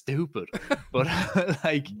fucking stupid. But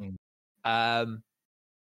like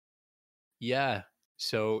yeah,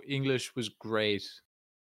 so English was great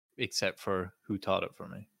except for who taught it for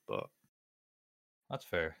me. But that's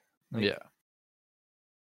fair. Like, yeah,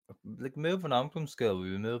 like moving on from school,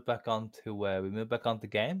 we moved back on to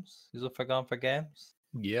games. Is it gone for games?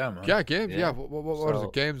 yeah, man. Yeah, games. Yeah. Yeah, what is So-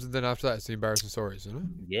 it? Games, and then after that, it's the embarrassing stories, isn't it?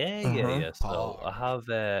 Yeah. So I have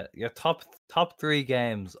your top 3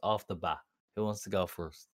 games off the bat. Who wants to go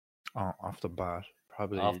first? Oh, off the bat,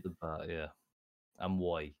 probably. Off the bat, yeah. And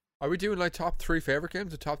why? Are we doing like top 3 favorite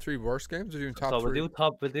games, the top 3 worst games, or doing top So 3? we'll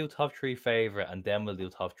do top 3 favorite, and then we'll do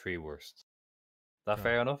top 3 worst. Is that Yeah.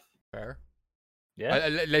 fair enough? Fair. Yeah,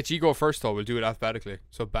 I'll let you go first, though. We'll do it alphabetically.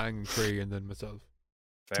 So Bang 3, and then myself.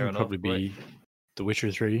 fair It would enough. probably be The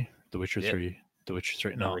Witcher 3, The Witcher Yeah. 3, The Witcher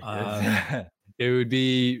 3. No, Right. it would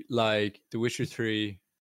be like The Witcher 3,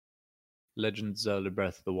 Legend of Zelda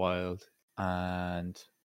Breath of the Wild, and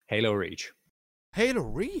Halo Reach. Halo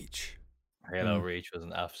Reach. Halo Reach was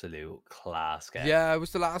an absolute class game. Yeah, it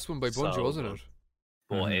was the last one by Bungie, So wasn't good. it?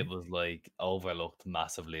 But it was like overlooked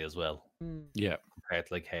massively as well Yeah. compared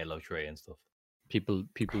to like Halo 3 and stuff. People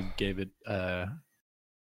gave it.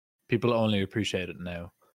 People only appreciate it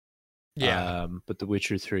now. Yeah. But The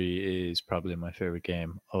Witcher 3 is probably my favorite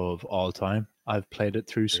game of all time. I've played it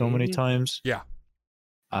through so many Really? times. Yeah.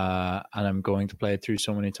 And I'm going to play it through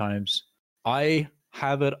so many times. I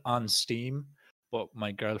have it on Steam, but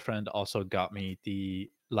my girlfriend also got me the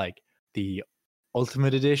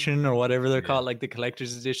Ultimate Edition or whatever they're Yeah. called, like the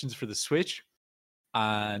collector's editions for the Switch,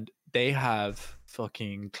 and they have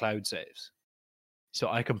fucking cloud saves, so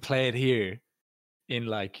I can play it here in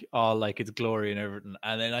like all like its glory and everything,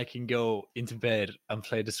 and then I can go into bed and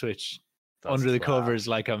play the Switch That's under the class. covers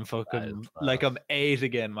like I'm That is fucking like I'm class. 8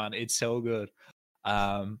 again, man. It's so good.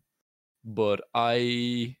 But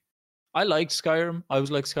I liked Skyrim. I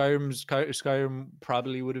was like Skyrim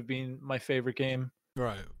probably would have been my favorite game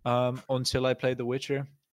Right. until I played The Witcher.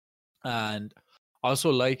 And I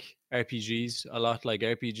also like RPGs a lot. Like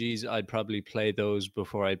RPGs, I'd probably play those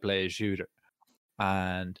before I play a shooter.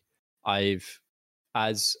 And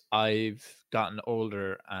as I've gotten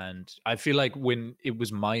older, and I feel like when it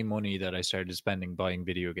was my money that I started spending buying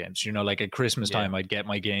video games, you know, like at Christmas Yeah. time, I'd get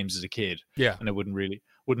my games as a kid, Yeah. and I wouldn't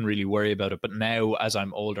really worry about it. But now, as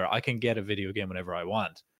I'm older, I can get a video game whenever I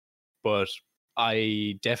want. But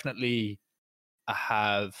I definitely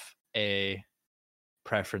have a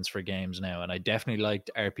preference for games now, and I definitely liked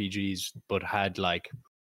RPGs, but had like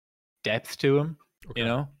depth to them, Okay. you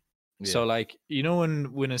know. Yeah. So like, you know,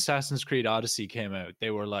 when Assassin's Creed Odyssey came out, they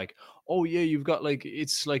were like, oh yeah, you've got like,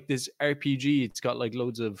 it's like this RPG, it's got like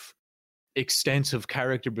loads of extensive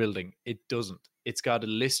character building. It doesn't. It's got a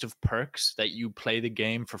list of perks that you play the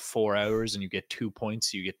game for 4 hours and you get 2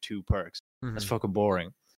 points, so you get 2 perks. That's Mhm. fucking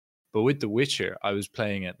boring. But with The Witcher, I was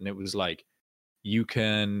playing it and it was like, you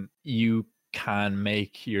can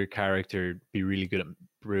make your character be really good at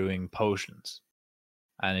brewing potions.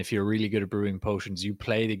 And if you're really good at brewing potions, you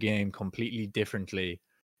play the game completely differently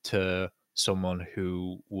to someone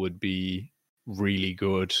who would be really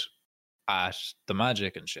good at the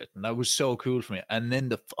magic and shit. And that was so cool for me. And then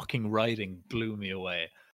the fucking writing blew me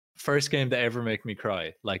away. First game to ever make me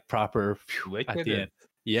cry, like proper Witcher at the did? end.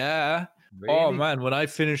 Yeah. Really? Oh man, when I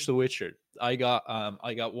finished The Witcher, I got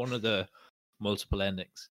one of the multiple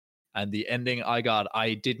endings. And the ending I got,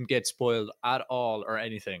 I didn't get spoiled at all or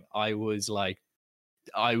anything. I was like,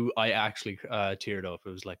 I actually teared up. It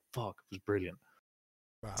was like, fuck, it was brilliant.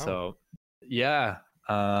 Wow. So yeah,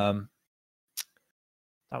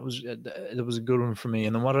 that was a good one for me.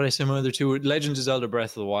 And then what did I say my other two? Legends of Zelda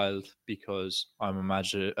Breath of the Wild, because I'm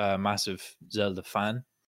a massive Zelda fan.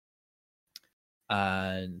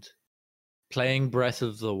 And playing Breath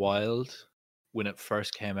of the Wild when it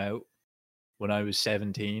first came out, when I was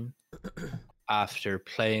 17, after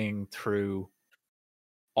playing through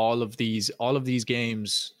all of these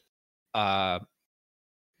games,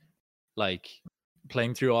 like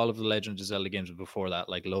playing through all of the Legend of Zelda games before that,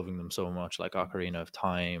 like loving them so much, like Ocarina of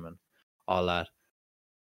Time and all that.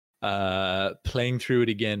 Playing through it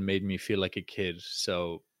again made me feel like a kid.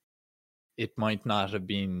 So it might not have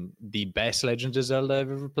been the best Legend of Zelda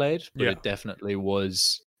I've ever played, but Yeah. it definitely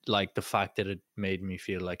was. Like the fact that it made me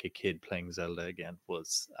feel like a kid playing Zelda again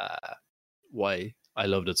was why I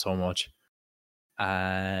loved it so much.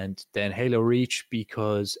 And then Halo Reach,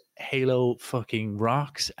 because Halo fucking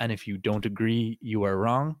rocks, and if you don't agree, you are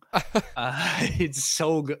wrong. It's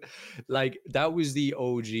so good. Like, that was the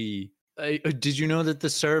OG. Did you know that the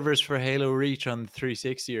servers for Halo Reach on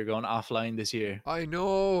 360 are going offline this year? I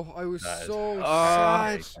know. I was That is so sad.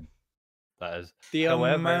 heartbreaking. That is. The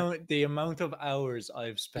However, amount of hours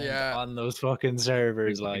I've spent Yeah. on those fucking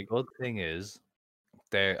servers, the like, good thing is,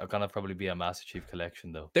 they're gonna probably be a Master Chief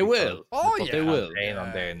collection though. they because will. Oh, the yeah. They will. campaign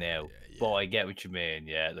on there Yeah, now. yeah, But yeah. I get what you mean.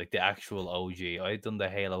 Yeah, like the actual OG. I done the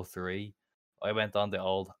Halo 3. I went on the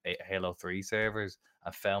old Halo 3 servers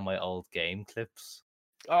and found my old game clips.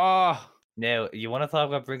 Oh, Now, you want to talk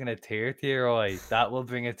about bringing a tear to your eye? That will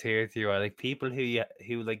bring a tear to your eye. Like people who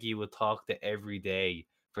you would talk to every day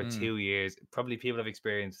for 2 years. Probably people have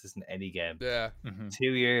experienced this in any game. Yeah.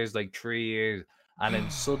 2 years, like 3 years, and then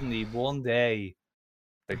suddenly one day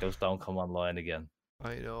they just don't come online again.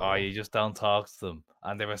 I know. Or you just don't talk to them.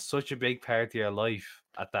 And they were such a big part of your life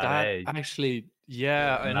at that age. actually,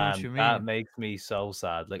 yeah, I know what you That mean. makes me so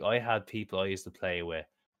sad. Like I had people I used to play with,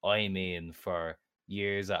 I mean, for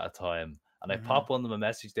years at a time. And I popped one of them a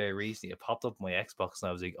message there recently. It popped up on my Xbox and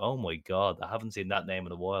I was like, oh my God, I haven't seen that name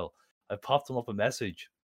in a while. I popped him up a message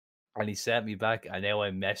and he sent me back, and now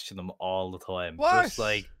I'm messaging him all the time. What? Just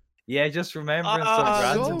like, yeah, just remembering Ah, some that's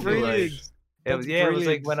random so like, brilliant. it was That's it was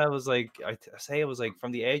like brilliant. when I was like I say it was like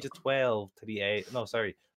from the age of 12 to the age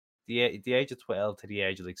of 12 to the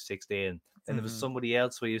age of like 16. and it was somebody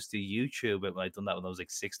else who I used to YouTube it when I'd done that when I was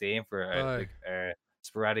like 16 for a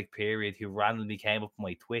sporadic period, who randomly came up on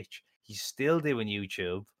my Twitch. He's still doing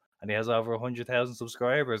YouTube and he has over 100,000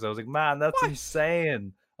 subscribers. I was like, man, that's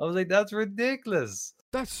insane. I was like, that's ridiculous.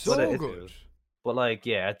 That's so good. But like,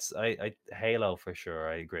 yeah, it's I Halo for sure.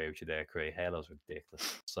 I agree with you there, Craig. Halo's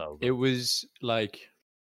ridiculous. So good. It was like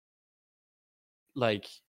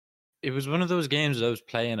it was one of those games that I was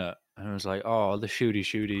playing it, and I was like, oh, all the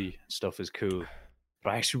shooty stuff is cool, but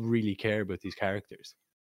I actually really care about these characters.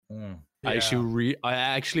 Mm. I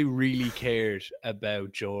actually really cared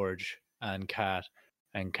about George and Kat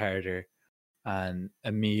and Carter and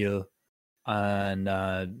Emil and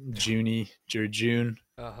June. Emil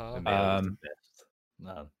was the best.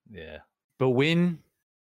 Man, yeah. But when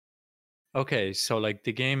okay, so like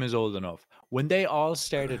the game is old enough. When they all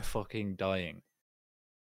started fucking dying,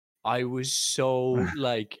 I was so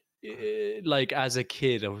like as a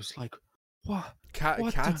kid, I was like, what?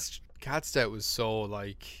 Cat Stout was so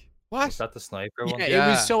like, what? Was that the sniper one? Yeah, it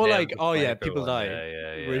was so like, oh yeah, sniper people one. die.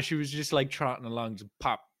 Yeah. Where she was just like trotting along to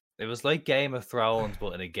pop. It was like Game of Thrones,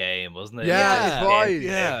 but in a game, wasn't it? Yeah, it was.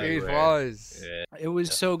 Yeah, it was. Yeah. It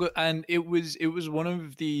was so good, and it was one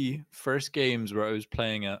of the first games where I was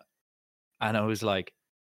playing it, and I was like,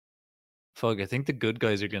 fuck, I think the good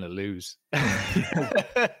guys are gonna lose.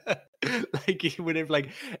 Like even if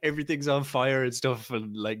like everything's on fire and stuff,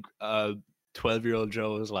 and like 12-year-old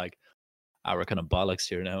Joe was like, "Ah, we're kind of bollocks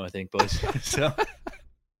here now, I think, boys." So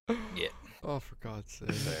yeah. Oh, for God's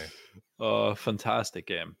sake! Oh, fantastic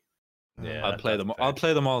game. Yeah, I'll play them. fair. I'll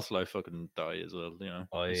play them all till I fucking die as well. You know,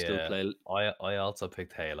 I still play. I also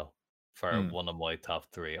picked Halo for one of my top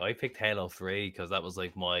 3. I picked Halo 3 because that was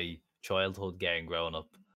like my childhood game growing up.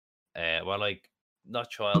 Well, like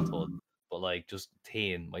not childhood, but like just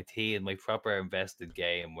my proper invested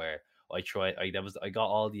game where I got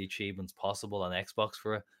all the achievements possible on Xbox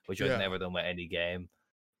for it, which I've never done with any game.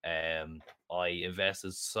 I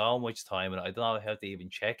invested so much time, and I don't know how to even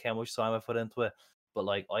check how much time I put into it. But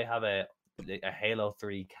like, I have a Halo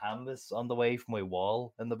 3 canvas on the way from my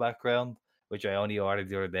wall in the background, which I only ordered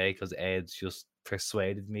the other day because Ed's just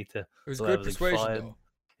persuaded me to. It was so good persuasion, though.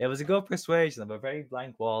 It was a good persuasion. I have a very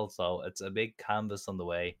blank wall, so it's a big canvas on the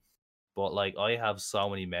way. But like, I have so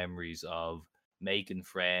many memories of making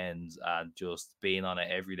friends and just being on it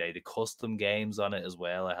every day. The custom games on it as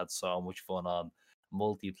well, I had so much fun on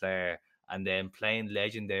multiplayer, and then playing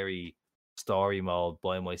legendary story mode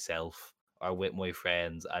by myself or with my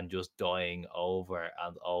friends and just dying over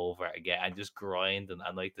and over again and just grinding,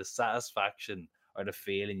 and like the satisfaction or the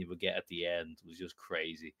feeling you would get at the end was just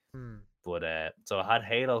crazy. But so I had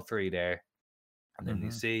Halo 3 there, and then you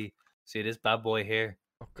see this bad boy here,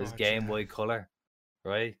 this Game Boy Color,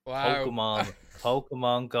 right? Wow.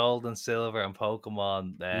 Pokemon Gold and Silver, and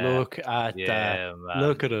Pokemon. Look at that! Man,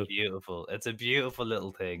 look at it! Beautiful. It's a beautiful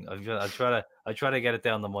little thing. I try to get it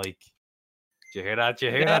down the mic. Do you hear that? Do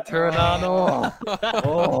you hear that turn on?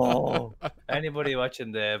 Oh! Anybody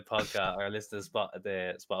watching the podcast or listening to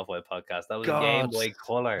the Spotify podcast, that was a Game Boy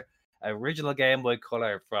Color. Original Game Boy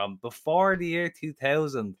Color from before the year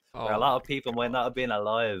 2000, where a lot of people might not have been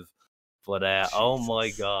alive. But oh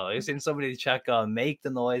my God, I've seen somebody in the chat go, "Make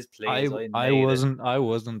the noise, please." I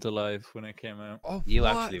wasn't alive when it came out. Oh, you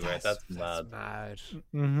actually were. That's mad.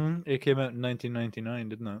 It came out in 1999,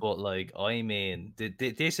 didn't it? But like, I mean,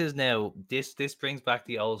 this is now this brings back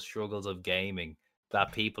the old struggles of gaming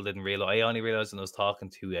that people didn't realize. I only realized when I was talking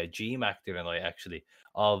to GMAC the other night, actually,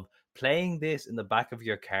 of playing this in the back of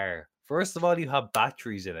your car. First of all, you have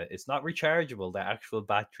batteries in it. It's not rechargeable. They're actual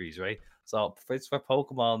batteries, right? So it's for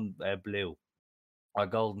Pokemon Blue or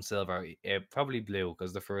Gold and Silver, probably Blue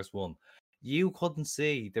because the first one. You couldn't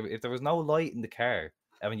see if there was no light in the car.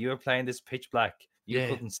 I mean, you were playing this pitch black. You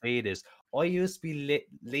couldn't see this. I used to be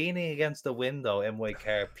leaning against the window in my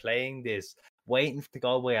car playing this, waiting to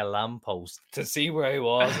go by a lamppost to see where I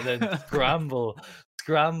was, and then scramble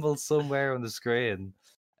somewhere on the screen.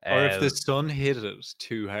 Or if the sun hit it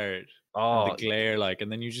too hard, and the glare,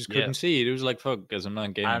 and then you just couldn't see it. It was like, fuck, because I'm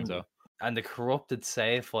not gaming, so. And the corrupted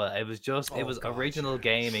save file, it was just, it was original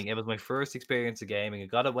gaming. It was my first experience of gaming. I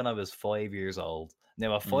got it when I was 5 years old.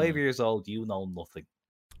 Now, at 5 years old, you know nothing.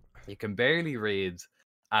 You can barely read.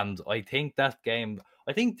 And I think that game,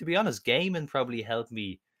 to be honest, gaming probably helped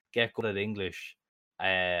me get good at English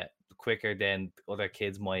quicker than other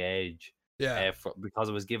kids my age. Yeah. Because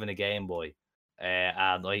I was given a Game Boy.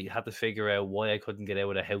 And I had to figure out why I couldn't get out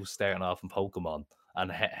of the house starting off in Pokemon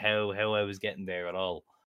and how I was getting there at all.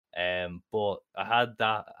 But I had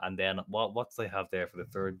that, and then what did I have there for the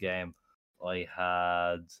third game? I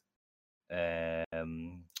had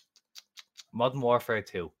Modern Warfare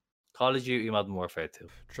 2, Call of Duty Modern Warfare 2.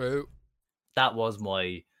 True. That was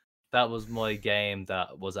my game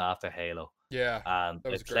that was after Halo. Yeah. And That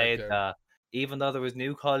I was a great played game. that. Even though there was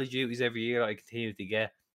new Call of Duties every year I continued to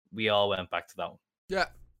get, we all went back to that one. Yeah.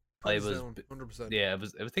 I hands was down, 100%. Yeah,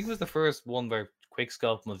 I think it was the first one where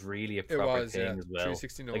quickscope was really a It proper was, thing yeah. as well.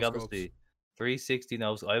 360 no Like scopes. obviously 360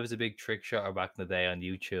 knows. I was a big trick shotter back in the day on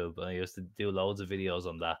YouTube, and I used to do loads of videos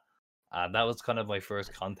on that. And that was kind of my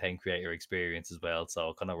first content creator experience as well, so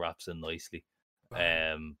it kind of wraps in nicely.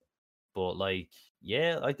 Wow. But like,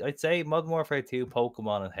 yeah, I'd say Modern Warfare 2,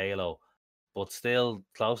 Pokemon, and Halo, but still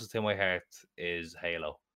closest to my heart is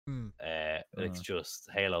Halo. Mm. It's just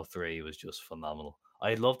Halo 3 was just phenomenal.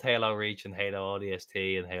 I loved Halo Reach and Halo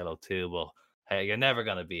ODST and Halo 2, but hey, you're never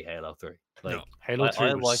gonna beat Halo 3. Like No. Halo 3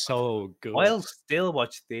 I'll was watch, so good. I'll still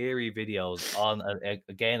watch theory videos on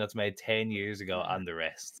a game that's made 10 years ago and the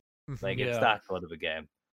rest. Like it's Yeah. that good of a game.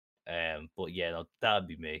 But yeah, no, that'd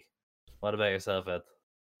be me. What about yourself, Ed?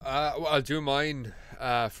 Well, I'll do mine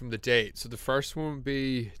from the date. So the first one would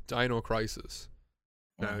be Dino Crisis.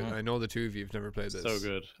 Now, Mhm. I know the two of you have never played this. So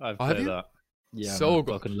good. I've Oh, have played you? that. Yeah, So man,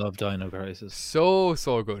 good. fucking love Dino Crisis. So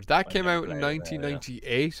good. That I came never out in played it, yeah.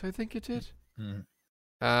 1998, I think it did. Mm. It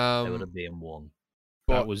would Um, have been one.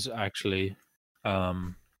 but That was actually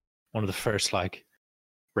one of the first like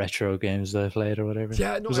retro games that I played or whatever.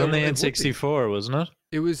 yeah, It no, was on the it would be. N64, wasn't it?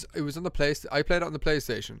 It was on the PlayStation. I played it on the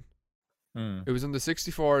PlayStation. Mm. It was on the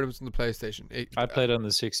 64 and it was on the PlayStation. I played on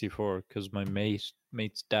the 64 because my mate's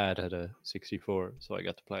dad had a 64, so I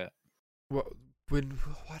got to play it. What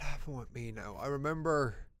happened with me now? I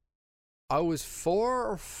remember I was 4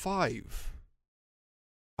 or 5.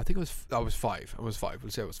 I think I was 5. I was 5.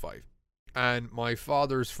 We'll say I was 5. And my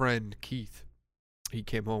father's friend Keith, he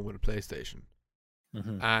came home with a PlayStation.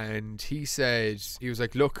 Mm-hmm. And he was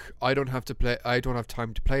like, "Look, I don't have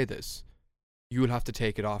time to play this. You'll have to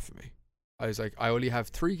take it off of me." I was like, "I only have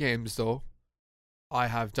 3 games though. I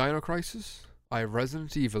have Dino Crisis, I have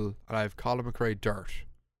Resident Evil, and I have Colin McRae Dirt."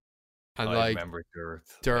 And I like remember Dirt.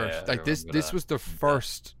 Dirt, Yeah, like this remember that. was the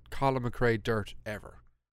first Colin McRae Dirt ever.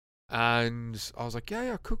 And I was like,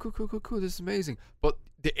 yeah, cool, this is amazing. But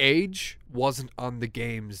the age wasn't on the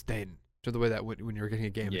games then. To the way that when you were getting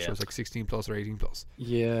a game, it Yeah. shows like 16 plus or 18 plus.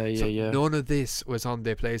 Yeah. So none of this was on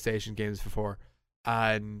the PlayStation games before.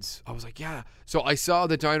 And I was like, yeah. So I saw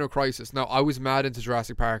the Dino Crisis. Now, I was mad into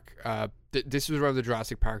Jurassic Park. This was around the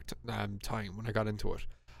Jurassic Park time when I got into it.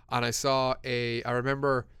 And I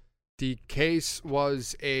remember the case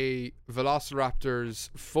was a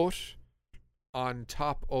Velociraptor's foot on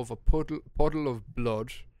top of a puddle of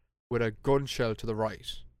blood with a gun shell to the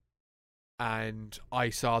right. And I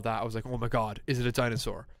saw that. I was like, oh my God, is it a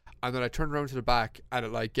dinosaur? And then I turned around to the back and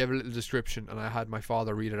it like gave a little description and I had my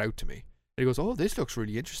father read it out to me. And he goes, oh, this looks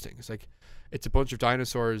really interesting. It's like, it's a bunch of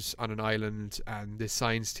dinosaurs on an island and this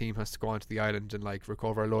science team has to go onto the island and like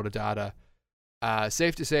recover a load of data.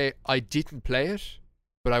 Safe to say, I didn't play it,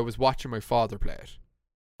 but I was watching my father play it.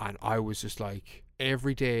 And I was just like,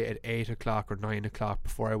 every day at 8 o'clock or 9 o'clock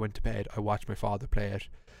before I went to bed, I watched my father play it.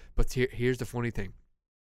 But here's the funny thing.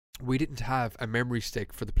 We didn't have a memory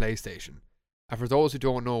stick for the PlayStation. And for those who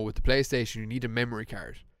don't know, with the PlayStation, you need a memory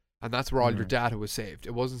card. And that's where all your data was saved.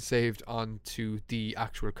 It wasn't saved onto the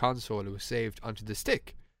actual console. It was saved onto the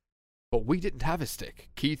stick. But we didn't have a stick.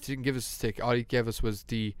 Keith didn't give us a stick. All he gave us was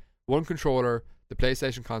the one controller, the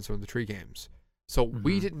PlayStation console, and the 3 games. So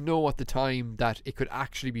we didn't know at the time that it could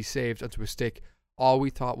actually be saved onto a stick. All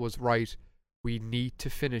we thought was, right, we need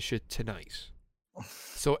to finish it tonight.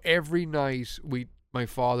 So every night my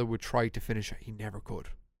father would try to finish it. He never could.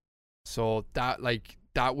 So that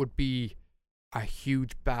would be a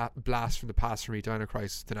huge blast from the past for me, Dino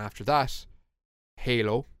Crisis. Then after that,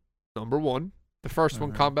 Halo, number 1. The first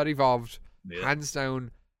one, Combat Evolved, hands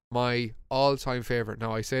down my all-time favorite.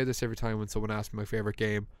 Now, I say this every time when someone asks me my favorite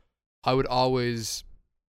game. I would always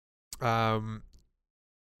when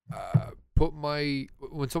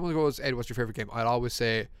someone goes, Ed, what's your favorite game? I'd always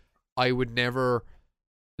say I would never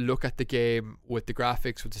look at the game with the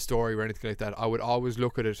graphics, with the story or anything like that. I would always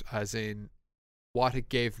look at it as in what it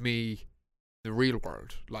gave me the real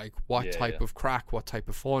world. Like what type of crack, what type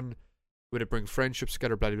of fun, would it bring friendships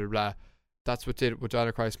together, blah blah blah. That's what did it with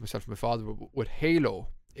Dino Crisis, myself and my father. But with Halo,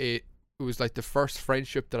 it was like the first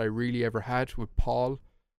friendship that I really ever had with Paul.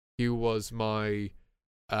 He was my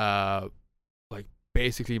like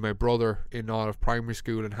basically my brother in all of primary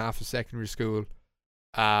school and half of secondary school.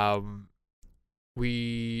 I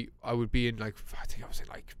would be in like, I think I was in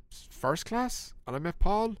like first class and I met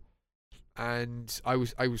Paul, and I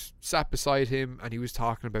was sat beside him and he was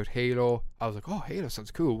talking about Halo. I was like, oh, Halo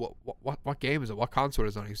sounds cool. What game is it? What console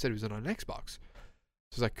is it on? He said it was on an Xbox.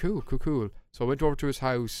 So I was like, cool, cool, cool. So I went over to his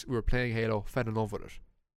house. We were playing Halo. Fell in love with it.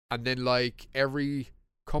 And then like every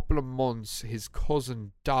couple of months, his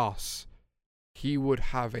cousin Das, he would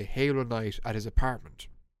have a Halo night at his apartment,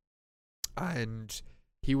 and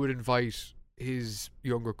he would invite his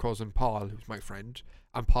younger cousin Paul, who's my friend,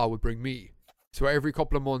 and Paul would bring me. So every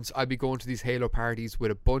couple of months, I'd be going to these Halo parties with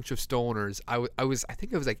a bunch of stoners. I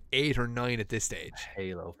think I was like 8 or 9 at this stage.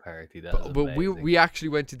 Halo party. But we actually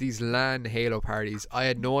went to these LAN Halo parties. I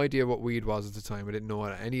had no idea what weed was at the time. I didn't know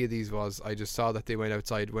what any of these was. I just saw that they went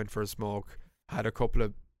outside, went for a smoke, had a couple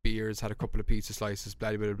of beers, had a couple of pizza slices,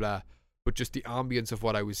 blah, blah, blah, blah. But just the ambience of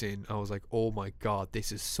what I was in, I was like, oh my God,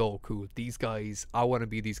 this is so cool. These guys, I want to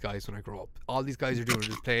be these guys when I grow up. All these guys are doing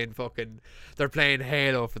is playing they're playing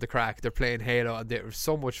Halo for the crack. They're playing Halo, and they're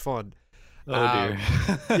so much fun. Oh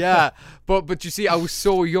dear. Yeah, but you see, I was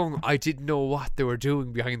so young, I didn't know what they were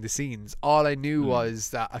doing behind the scenes. All I knew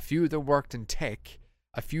was that a few of them worked in tech,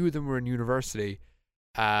 a few of them were in university,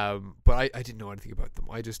 but I didn't know anything about them.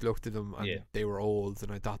 I just looked at them, and they were old,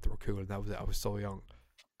 and I thought they were cool, and that was it. I was so young.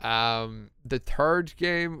 The third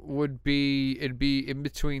game it'd be in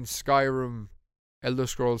between Skyrim, Elder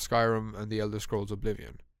Scrolls Skyrim, and the Elder Scrolls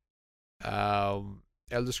Oblivion.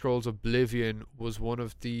 Elder Scrolls Oblivion was one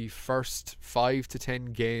of the first 5 to 10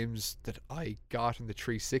 games that I got in the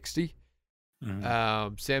 360.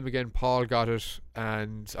 Same again, Paul got it,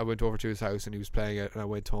 and I went over to his house and he was playing it, and I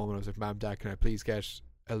went home and I was like, Mom, Dad, can I please get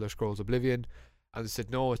Elder Scrolls Oblivion? And they said,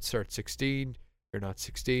 no, it's cert 16, you're not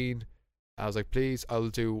 16. I was like, please, I'll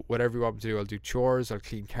do whatever you want me to do. I'll do chores, I'll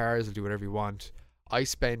clean cars, I'll do whatever you want. I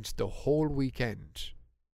spent the whole weekend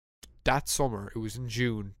that summer, it was in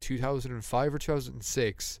June 2005 or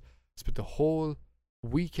 2006, I spent the whole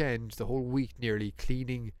weekend, the whole week nearly,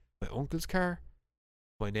 cleaning my uncle's car,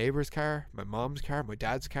 my neighbour's car, my mom's car, my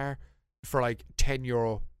dad's car, for like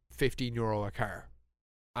 €10, €15 a car.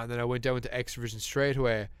 And then I went down to Extravision straight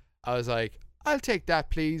away. I was like, I'll take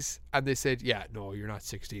that, please. And they said, yeah, no, you're not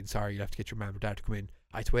 16. Sorry, you'll have to get your mum or dad to come in.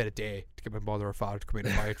 I had to wait a day to get my mother or father to come in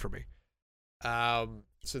and buy it for me.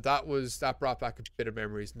 So that brought back a bit of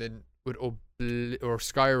memories. And then with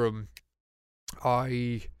Skyrim,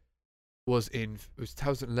 it was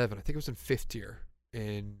 2011. I think it was in 5th year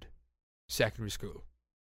in secondary school.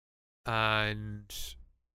 And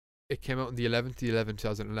it came out on the 11th,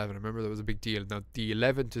 2011. I remember that was a big deal. Now, the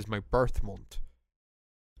 11th is my birth month.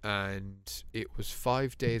 And it was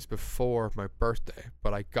 5 days before my birthday,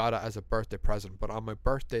 but I got it as a birthday present. But on my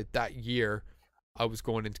birthday that year, I was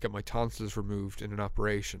going in to get my tonsils removed in an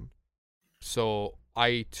operation. So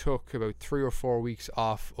I took about 3 or 4 weeks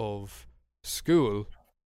off of school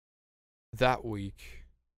that week,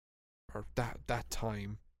 or that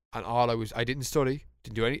time, and I didn't study,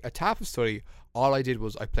 didn't do a tap of study. All I did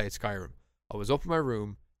was I played Skyrim. I was up in my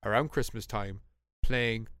room around Christmas time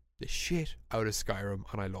playing the shit out of Skyrim,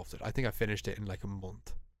 and I loved it. I think I finished it in like a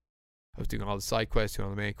month. I was doing all the side quests, doing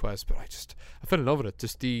all the main quests, but I fell in love with it.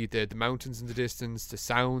 Just the mountains in the distance, the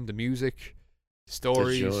sound, the music, the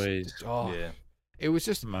stories. The joys. Oh, yeah. It was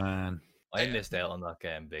just, man. I missed out on that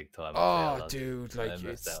game big time. Oh, dude, like I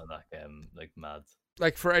missed out on that game like mad.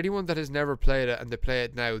 Like, for anyone that has never played it and they play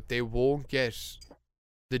it now, they won't get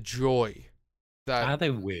the joy that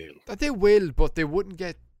they will. That they will, but they wouldn't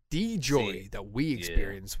get the joy that we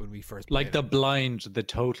experienced when we first played the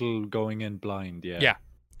total going in blind. Yeah.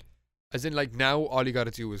 As in, like, now all you got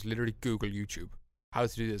to do is literally Google YouTube how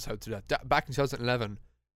to do this, how to do that. Back in 2011,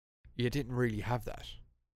 you didn't really have that.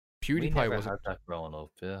 PewDiePie we never wasn't. had that growing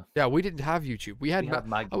up. Yeah, we didn't have YouTube. We had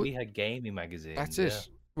we had gaming magazines. That's it.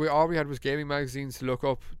 All we had was gaming magazines to look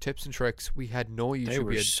up tips and tricks. We had no YouTube. They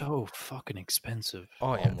were so fucking expensive.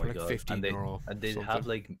 Oh yeah, my like God. €15. And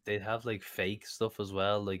they'd have like fake stuff as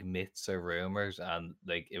well, like myths or rumors, and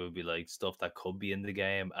like it would be like stuff that could be in the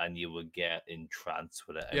game, and you would get entranced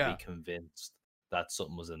with it and be convinced that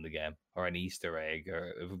something was in the game, or an Easter egg,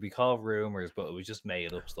 or it would be called rumors, but it was just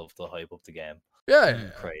made up stuff to hype up the game. Yeah.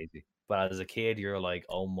 Crazy. But as a kid, you're like,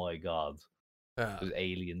 oh my God, there's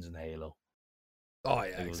aliens in Halo. Oh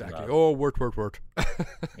yeah, exactly. Oh, word.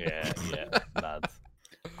 yeah, mad.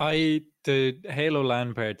 The Halo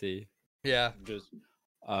LAN party. Yeah. Just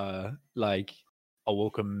like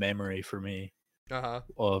awoke a memory for me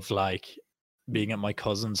of like being at my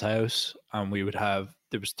cousin's house, and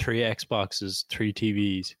there was 3 Xboxes, 3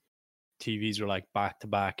 TVs. TVs were like back to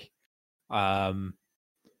back.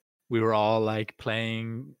 We were all like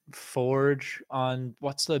playing Forge on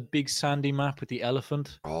what's the big sandy map with the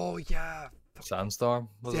elephant? Oh yeah. Sandstorm?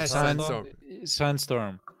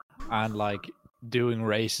 Sandstorm. And like doing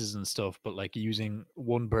races and stuff, but like using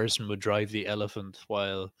one person would drive the elephant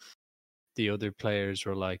while the other players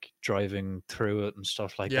were like driving through it and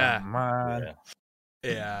stuff like Yeah. that. Man, Yeah.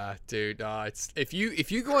 Yeah, dude. It's if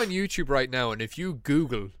you go on YouTube right now and if you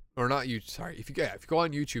Google or not you sorry if you go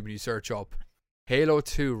on YouTube and you search up Halo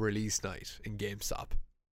 2 release night in GameStop,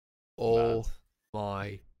 oh Mad.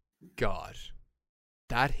 my god,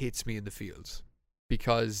 that hits me in the feels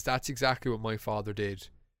because that's exactly what my father did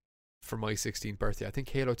for my 16th birthday. I think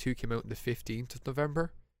Halo 2 came out on the 15th of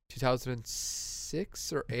November,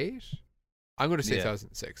 2006 or 8. I'm going to say Yeah.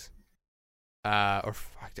 2006. I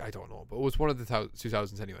don't know, but it was one of the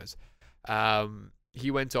 2000s anyways.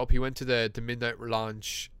 He went to the midnight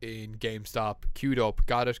launch in GameStop, queued up,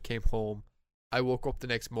 got it, came home. I woke up the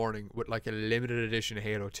next morning with like a limited edition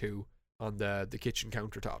Halo 2 on the kitchen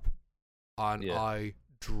countertop, and Yeah. I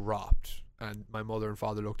dropped. And my mother and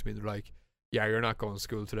father looked at me and they're like, "Yeah, you're not going to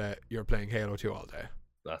school today. You're playing Halo 2 all day."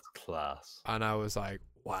 That's class. And I was like,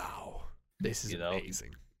 "Wow, this is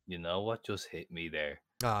amazing." You know what just hit me there?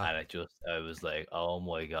 Ah, And I was like, oh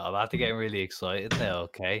my god, I'm after getting really excited now,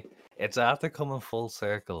 okay? It's after coming full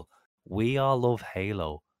circle. We all love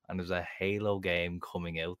Halo, and there's a Halo game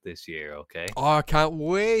coming out this year, okay? oh, I can't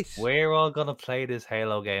wait. We're all gonna play this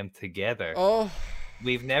Halo game together. Oh,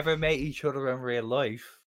 We've never met each other in real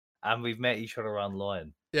life, and we've met each other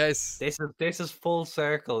online. yes. This is full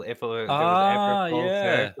circle. If there was ever full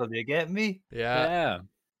circle, do you get me? Yeah. yeah.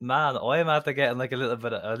 Man, I'm after getting like a little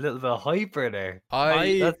bit of hyper there.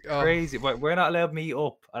 That's oh, crazy. But we're not allowed to meet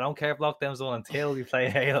up. I don't care if lockdown's on until we play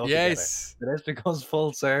Halo yes. together. So this becomes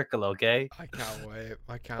full circle, okay? I can't wait.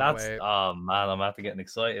 I can't That's wait. oh man, I'm after getting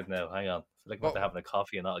excited now. Hang on. I feel like I'm What- after having a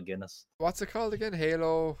coffee and not a Guinness. What's it called again?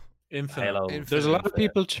 Halo. Infinite. Halo. There's a lot of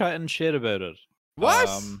people chatting shit about it. What?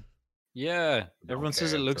 Yeah, Don't everyone says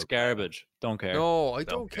care, it it's looks okay. garbage. Don't care. No, I Don't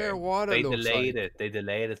don't care care. what They it looks delayed like. it. They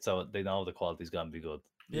delayed it so they know the quality's gonna be good.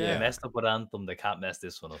 Yeah. They messed up with Anthem. They can't mess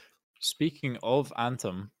this one up. Speaking of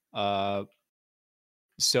Anthem,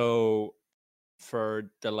 so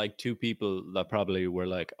for the like two people that probably were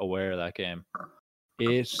like aware of that game,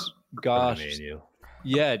 it got Me and you.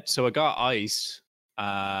 yeah, so it got iced,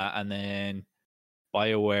 and then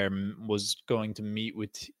BioWare was going to meet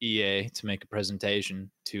with EA to make a presentation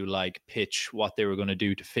to like pitch what they were going to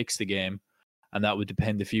do to fix the game, and that would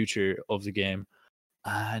depend the future of the game.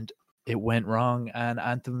 And it went wrong, and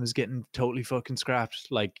Anthem is getting totally fucking scrapped.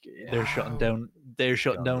 Like they're shutting Wow. down. They're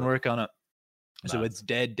shutting down Beyond work on it. So Mad. it's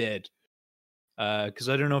dead. Because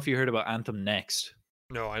I don't know if you heard about Anthem Next.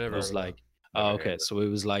 No, I It never. was heard of like, Never heard okay, of it. so it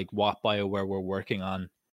was like what BioWare were working on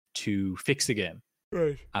to fix the game, that.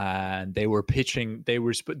 Right. and they were pitching. They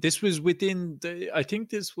were. This was within the. I think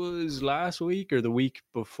this was last week or the week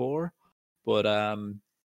before, but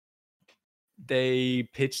they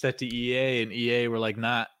pitched that to EA, and EA were like,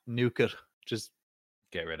 "Nah, nuke it. Just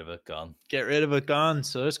Get rid of it. Gone. get rid of it. Gone."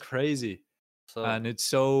 So that's crazy. So And it's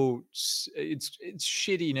so it's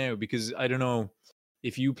shitty now because I don't know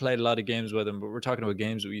if you played a lot of games with them, but we're talking about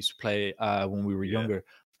games that we used to play when we were Yeah. younger.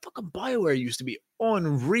 Fucking BioWare used to be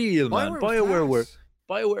unreal, man.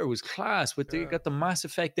 BioWare was class. With they Yeah. got the Mass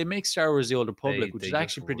Effect. They make Star Wars: The Old Republic, which is just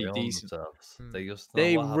actually pretty ruined decent. themselves. Hmm. They just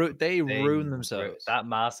They know what happened. ruined themselves. That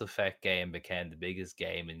Mass Effect game became the biggest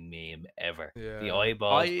gaming meme ever. The Yeah.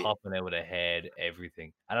 eyeballs I- popping out of the head,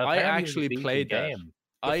 everything. And I apparently it was a actually decent played that. game.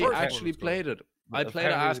 I first one actually was good. played it. I played it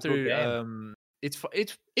Apparently it was a good after. game.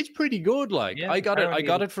 It's pretty good. Like Yeah, I got it. I apparently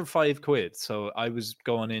got it- it for £5, so I was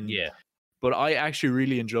going in. Yeah, But I actually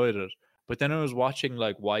really enjoyed it. But then I was watching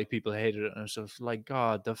like why people hated it, and I was just like,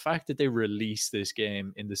 God, the fact that they released this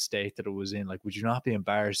game in the state that it was in, like, would you not be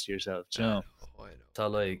embarrassed to yourself? Do you know? I know. so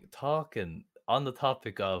like talking on the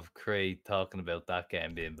topic of Craig talking about that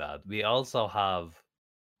game being bad, we also have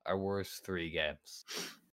our worst 3 games.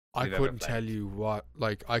 I we've ever couldn't played. tell you what.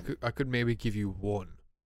 Like I could maybe give you one.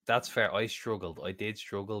 That's fair. I struggled. I did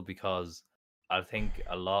struggle because I think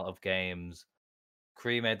a lot of games.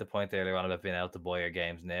 Cree made the point earlier on about being able to buy your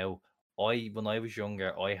games now. When I was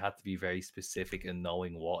younger, I had to be very specific in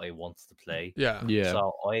knowing what I wanted to play. Yeah. Yeah.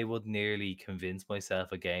 So I would nearly convince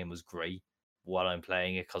myself a game was great while I'm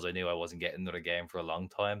playing it because I knew I wasn't getting another game for a long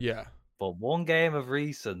time. Yeah. But one game of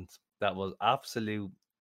recent that was absolute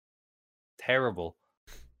terrible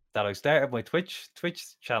that I started my Twitch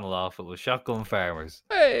channel off, it was Shotgun Farmers.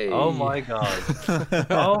 Hey. Oh my god.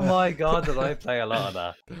 Oh my god, did I play a lot of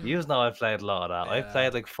that? You know I played a lot of that. I Yeah.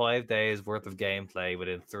 played like 5 days worth of gameplay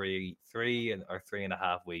within three or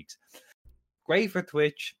 3.5 weeks. Great for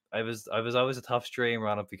Twitch. I was always a top streamer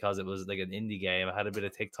on it because it was like an indie game. I had a bit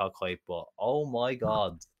of TikTok hype, but oh my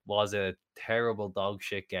god, was it a terrible dog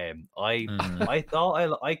shit game. I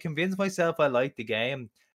thought I convinced myself I liked the game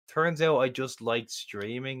turns out I just liked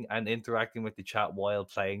streaming and interacting with the chat while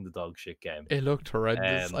playing the dog shit game. It looked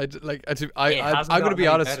horrendous. Um, I'm hasn't going to gotten be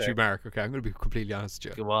any honest with better. you, Mark. Okay, I'm going to be completely honest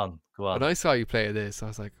with you. Go on. When I saw you play this, I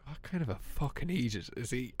was like, "What kind of a fucking idiot is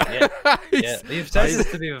he?" Yeah, you've said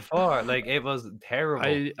this to me before. Like, it was terrible.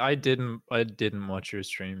 I didn't watch your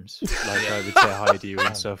streams. Like I would say hi to you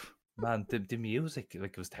and stuff. Man, the music,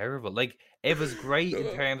 like, it was terrible. Like, it was great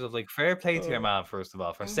in terms of, like, fair play to your man, first of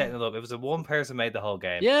all, for setting it up. It was a one person made the whole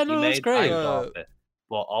game. Yeah, He no, that's made great. bank off it.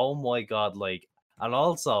 But oh my god, like, and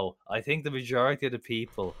also, I think the majority of the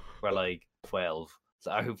people were like 12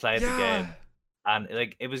 who played the game. And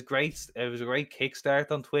like, it was great. It was a great kickstart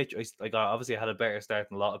on Twitch. I obviously had a better start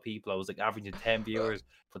than a lot of people. I was like averaging 10 viewers,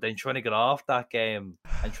 but then trying to get off that game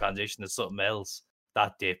and transition to something else,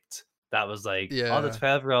 that dipped. That was like on the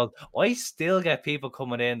 12-year-old. I still get people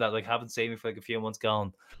coming in that like haven't seen me for like a few months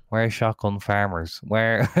going, "Where's Shotgun Farmers?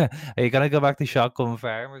 Where are you gonna go back to Shotgun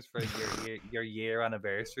Farmers for your year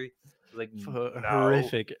anniversary?" Like,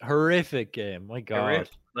 horrific game. My God.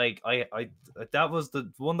 Like, I that was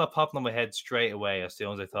the one that popped in my head straight away as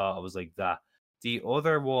soon as I thought. I was like, that. The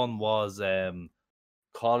other one was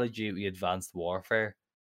Call of Duty Advanced Warfare.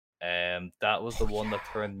 That was the one that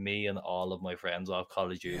turned me and all of my friends off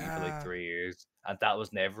Call of Duty for like 3 years, and that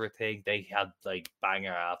was never a thing. They had like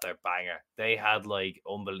banger after banger. They had like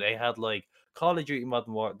They had like Call of Duty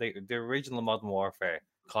Modern War, the original Modern Warfare,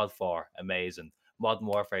 COD 4, amazing. Modern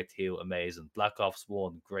Warfare 2, amazing. Black Ops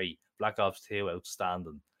 1, great. Black Ops 2,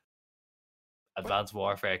 outstanding. Advanced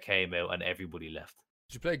Warfare came out and everybody left.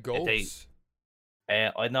 Did you play Ghosts?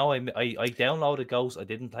 I know. I downloaded Ghost. I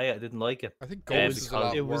didn't play it. I didn't like it. I think Ghost is a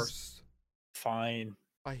lot it worse. was fine.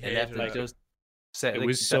 I hated it. It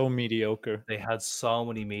was so mediocre. They had so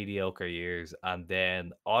many mediocre years, and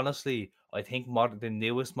then honestly, I think the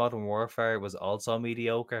newest Modern Warfare was also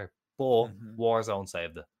mediocre, but Warzone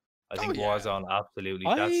saved it. I think Warzone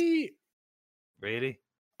absolutely. Really?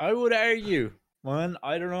 I would argue, man.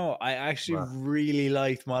 I don't know. I actually really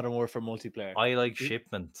liked Modern Warfare multiplayer. I like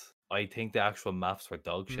Shipment. I think the actual maps were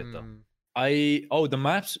dog shit though. The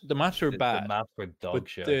maps were bad. The maps were dog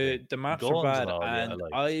shit. The maps were bad, and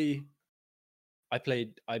I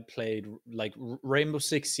played like Rainbow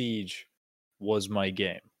Six Siege was my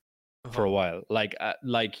game for a while. Like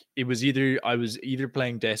it was I was either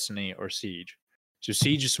playing Destiny or Siege. So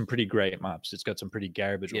Siege is some pretty great maps. It's got some pretty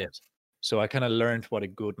garbage ones. So I kind of learned what a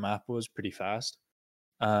good map was pretty fast.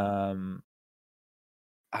 And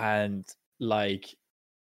like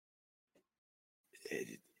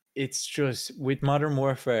it's just with Modern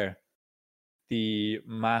Warfare, the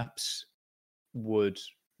maps would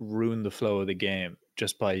ruin the flow of the game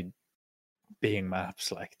just by being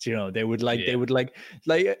maps. Like, you know, they would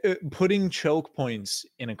putting choke points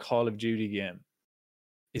in a Call of Duty game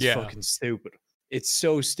is fucking stupid. It's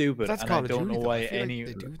so stupid. That's and I don't know why any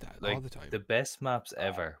they do that like, all the time. The best maps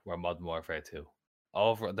ever were Modern Warfare 2.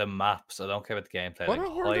 Over the maps, I don't care about the gameplay. What like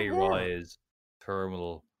High Rise,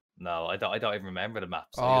 Terminal. No, I don't even remember the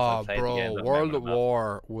maps. Oh, bro, World at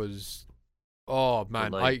War was. Oh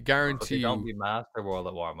man, I guarantee you. They don't remaster World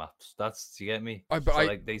at War maps. Do you get me?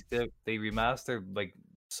 Like they remaster like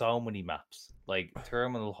so many maps. Like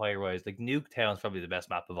Terminal, High Rise, like Nuketown's probably the best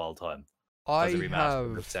map of all time. I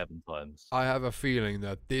have 7 times. I have a feeling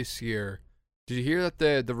that this year. Did you hear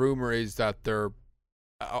that the rumor is that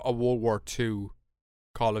a World War II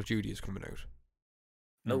Call of Duty is coming out?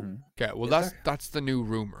 No. Okay, well that's the new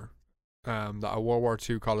rumor. That a World War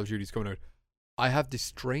II Call of Duty is coming out. I have the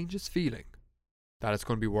strangest feeling that it's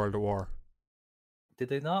going to be World at War. Did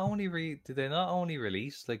they not only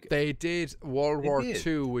release like they did World War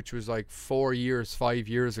II, which was like 5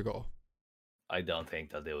 years ago. I don't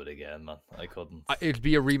think they'll do it again, man. I couldn't. It'd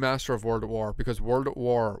be a remaster of World at War because World at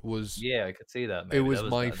War was. Yeah, I could see that. Maybe. It was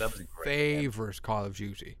my favorite Call of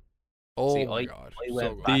Duty. Oh my god!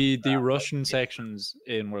 The Russian sections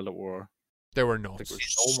in World at War, they were nuts.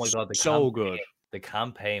 Oh my god, so good. The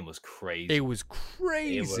campaign was crazy. It was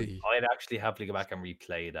crazy. I'd actually happily go back and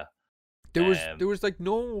replay that. There was like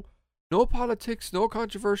no politics, no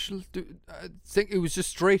controversial thing. It was just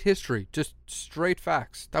straight history, just straight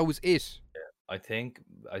facts. That was it. I think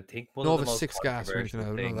one of the most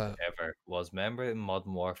controversial things ever was, remember in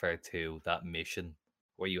Modern Warfare 2, that mission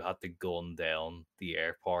where you had to gun down the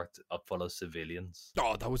airport full of civilians.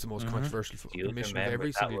 Oh, that was the most controversial mission of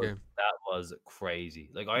every single game. That was crazy.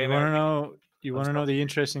 Like, you want to know the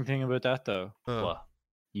interesting thing about that though? What?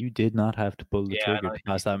 You did not have to pull the trigger to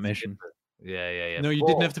pass that mission. Yeah. No, you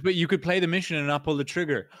didn't have to. But you could play the mission and not pull the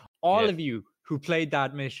trigger. All of you who played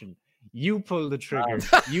that mission, You pull the trigger.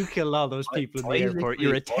 You kill all those people in the I airport.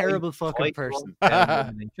 You're a literally- terrible fucking I person. gunned down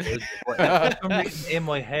women and children, but for some reason in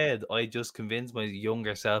my head, I just convinced my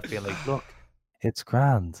younger self, being like, "Look, it's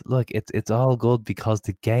grand. Look, it's all good because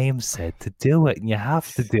the game said to do it, and you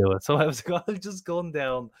have to do it." So I was like, I'll just gun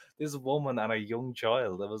down this woman and a young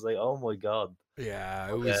child. I was like, "Oh my god!" Yeah,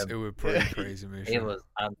 But, it was pretty crazy, It Misha. was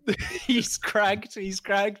and He's cracked. He's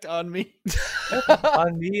cracked on me.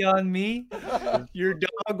 on me. Your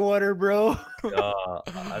dog water, bro. But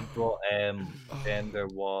then there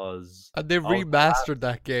was And they oh, remastered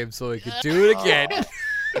that game so they could do it again.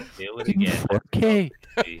 do it again. 4K.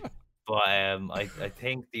 But I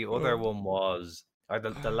think the other one was, or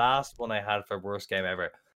the last one I had for worst game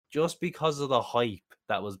ever, just because of the hype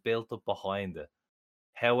that was built up behind it.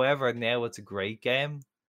 However, now it's a great game.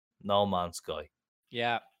 No Man's Sky.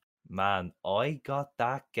 Yeah. Man, I got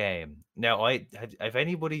that game. Now, if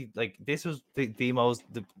anybody, like, this was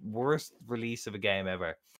the worst release of a game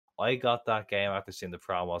ever. I got that game after seeing the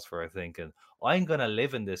promos for it, thinking, I'm going to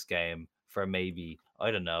live in this game for maybe,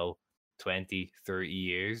 I don't know, 20, 30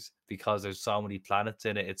 years, because there's so many planets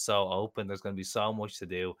in it. It's so open. There's going to be so much to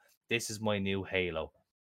do. This is my new Halo.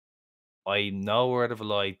 I no word of a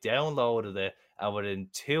lie, downloaded it, and within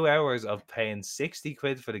 2 hours of paying 60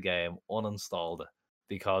 quid for the game, uninstalled it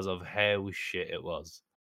because of how shit it was.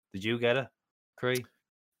 Did you get it, Cree?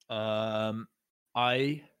 I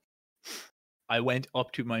went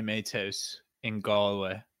up to my mate's house in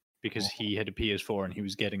Galway because he had a PS4 and he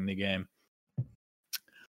was getting the game.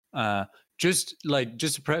 Just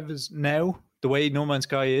to preface, now the way No Man's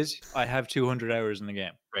Sky is, I have 200 hours in the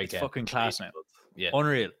game. Great It's game. fucking class now. Yeah.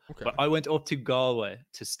 Unreal. Okay. But I went up to Galway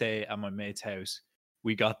to stay at my mate's house.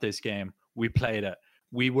 We got this game. We played it.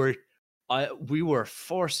 We were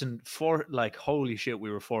forcing holy shit,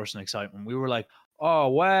 we were forcing excitement. We were like, oh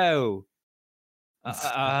wow. There's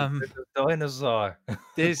a dinosaur.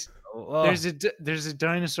 There's Oh, there's a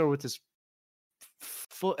dinosaur with his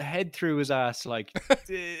head through his ass. Like,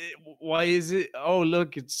 why is it? Oh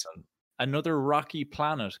look, it's another rocky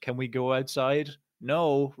planet. Can we go outside?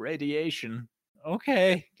 No, radiation.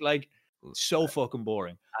 Okay, like, so fucking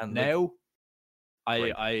boring. and Now,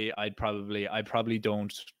 Great. I probably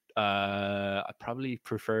don't. I probably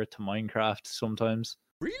prefer it to Minecraft sometimes.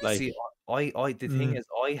 Really? Like, see, the thing is,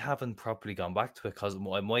 I haven't properly gone back to it because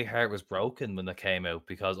my heart was broken when it came out,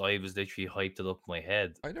 because I was literally hyped it up in my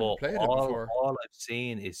head. I never But played it all, before. all I've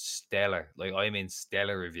seen is stellar. Like, I mean,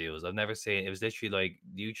 stellar reviews. I've never seen. It was literally like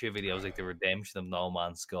YouTube videos, like the redemption of No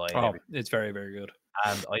Man's Sky. And everything. it's very, very good.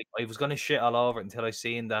 And I was gonna shit all over it until I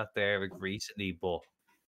seen that there like, recently. But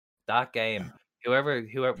that game, whoever,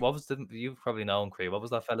 what was the, you've probably known, Cree, what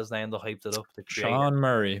was that fella's name that hyped it up? The creator? Sean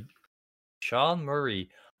Murray. Sean Murray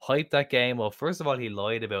hyped that game up. First of all, he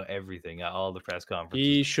lied about everything at all the press conferences.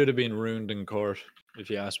 He should have been ruined in court, if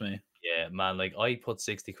you ask me. Yeah, man, like, I put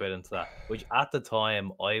 60 quid into that, which at the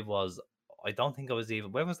time I don't think I was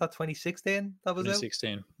even, when was that, 2016? That was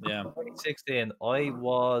 2016. Yeah. 2016. I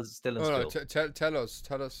was still in Oh, school. no, tell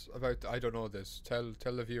us about. I don't know this. Tell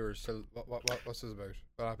the viewers. What's this about?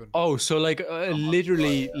 What happened? Oh, so like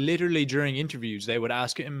literally during interviews, they would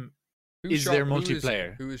ask him, Who's is there Sean-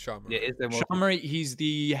 multiplayer? Who is Sean Murray? Yeah, is there Sean Murray, he's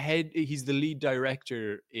the lead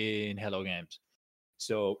director in Hello Games.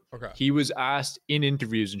 So Okay. he was asked in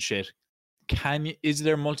interviews and shit, is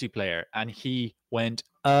there multiplayer? And he went,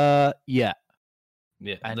 yeah.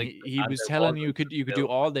 Yeah, And like, he and was there telling wasn't you could do still-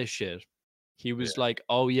 all this shit. He was like,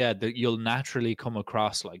 oh yeah, you'll naturally come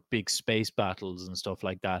across like big space battles and stuff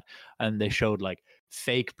like that. And they showed like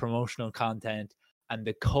fake promotional content, and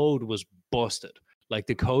the code was busted. Like,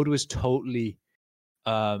 the code was totally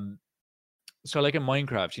so like in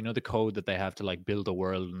Minecraft, you know, the code that they have to like build a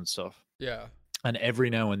world and stuff. Yeah. And every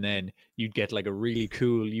now and then you'd get like a really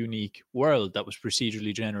cool, unique world that was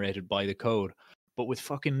procedurally generated by the code. But with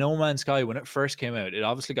fucking No Man's Sky, when it first came out, it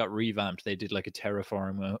obviously got revamped. They did like a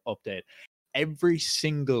terraform update. Every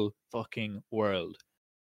single fucking world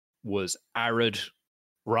was arid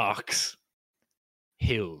rocks,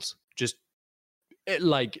 hills, just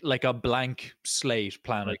like a blank slate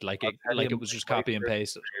planet. Like I'll tell you it was just my copy and first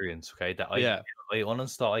paste. experience, okay? That Yeah. I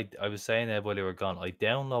uninstalled. I was saying that while you were gone, I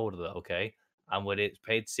downloaded it, okay, and when it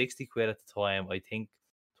paid 60 quid at the time, I think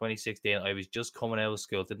 2016, I was just coming out of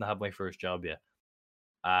school, didn't have my first job yet,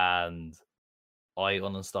 and I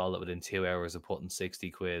uninstalled it within 2 hours of putting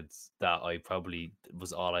 60 quid. That I probably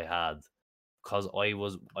was all I had, because I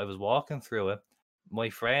was walking through it. My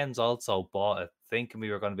friends also bought it, thinking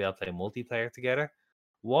we were going to be able to play multiplayer together.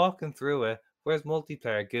 Walking through it, where's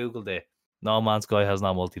multiplayer? Googled it. No Man's Sky has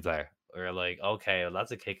no multiplayer. We were like, okay, well,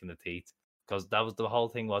 that's a kick in the teeth, because that was the whole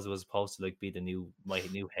thing. Was it was supposed to like be my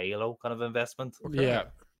new Halo kind of investment. Yeah.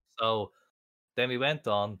 So then we went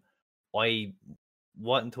on. I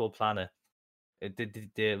went into a planet.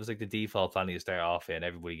 It was like the default planet you start off in.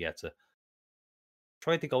 Everybody gets it.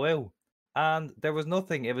 Tried to go out, and there was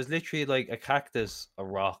nothing. It was literally like a cactus, a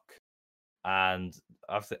rock, and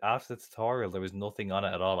after the tutorial, there was nothing on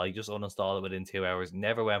it at all. I just uninstalled it within 2 hours.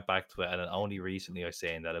 Never went back to it, and then only recently I was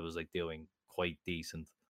saying that it was like doing quite decent,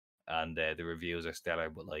 and the reviews are stellar.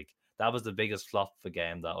 But like that was the biggest flop of a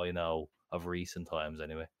game that I know of recent times,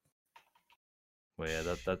 anyway. Well,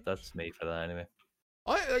 yeah, that's me for that anyway.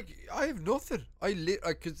 I have nothing.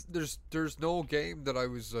 Cause there's no game that I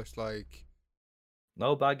was just like.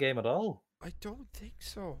 No bad game at all. I don't think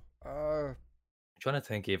so. I'm trying to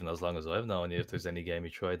think, even as long as I've known you, if there's any game you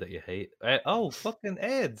tried that you hate. Fucking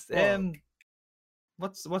Eds.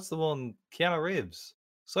 What? What's the one? Keanu Reeves.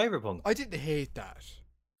 Cyberpunk. I didn't hate that.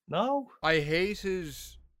 No. I hated.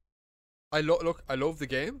 I love the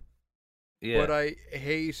game, Yeah. but I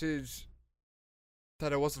hated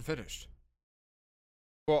that I wasn't finished.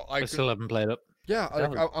 But I still haven't played it. Yeah,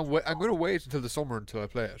 I'm gonna wait until the summer until I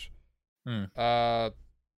play it. No,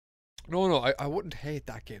 I wouldn't hate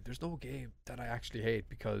that game. There's no game that I actually hate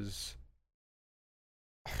because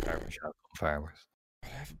Farmers. I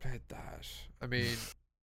haven't played that. I mean,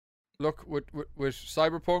 look with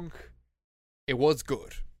Cyberpunk, it was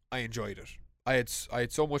good. I enjoyed it. I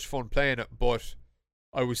had so much fun playing it, but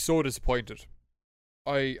I was so disappointed.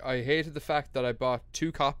 I hated the fact that I bought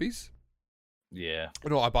 2 copies. Yeah.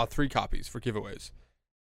 No, I bought 3 copies for giveaways.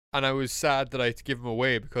 And I was sad that I had to give them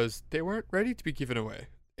away because they weren't ready to be given away.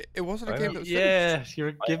 It wasn't a game that was finished.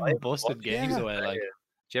 You're giving busted games away. Like,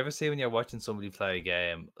 do you ever see when you're watching somebody play a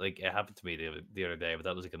game? Like it happened to me the other day, but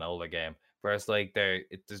that was like an older game. Where it's like there's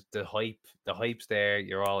the hype's there.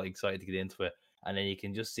 You're all excited to get into it, and then you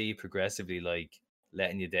can just see progressively like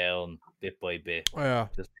letting you down bit by bit. Oh, yeah.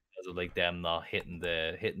 Just because of like them not hitting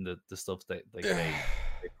the stuff that like they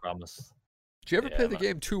promise. Do you ever play the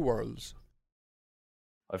game Two Worlds?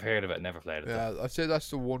 I've heard of it, never played it. Yeah, I'd say that's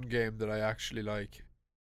the one game that I actually like.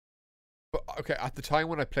 But okay, at the time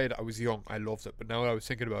when I played it, I was young. I loved it, but now that I was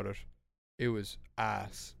thinking about it, it was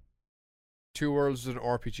ass. Two Worlds is an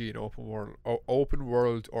RPG, an open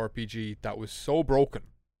world RPG that was so broken.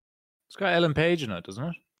 It's got Ellen Page in it, doesn't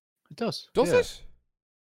it? It does. Does it?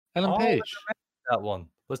 Ellen Page. That one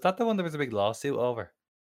was that the one there was a big lawsuit over?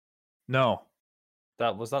 No.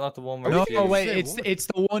 Was that not the one where? No, wait. It's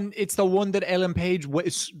the one that Ellen Page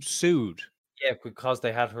sued. Yeah, because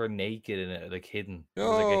they had her naked in it, like hidden.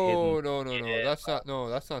 No.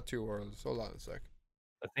 That's not Two Worlds. Hold on a sec.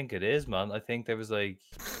 I think it is, man. I think there was like.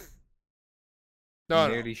 I'm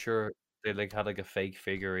nearly sure they like had like a fake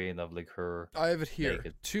figurine of like her. I have it here.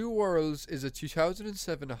 Naked. Two Worlds is a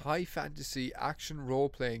 2007 high fantasy action role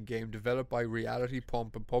playing game developed by Reality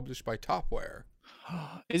Pump and published by Topware.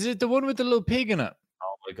 Is it the one with the little pig in it?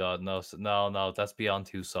 Oh my god, no, that's Beyond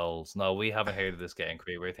Two Souls. No, we haven't heard of this game,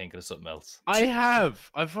 Cree. We're thinking of something else. I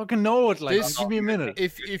have. I fucking know it. Like, give me a minute.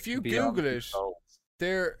 If you Beyond Google Two it, Souls.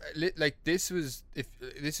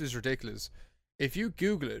 this was ridiculous. If you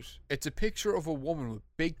Google it, it's a picture of a woman with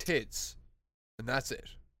big tits, and that's it.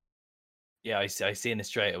 Yeah, I seen it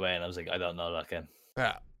straight away, and I was like, I don't know that game.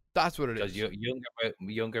 Yeah, that's what it is. Because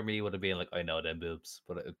younger me would have been like, I know them boobs,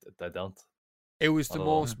 but I don't. It was the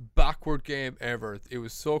most backward game ever. It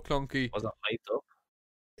was so clunky. Was it hyped up?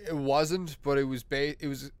 It wasn't, but it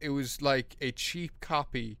was like a cheap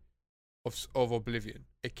copy of Oblivion.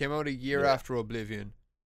 It came out a year after Oblivion.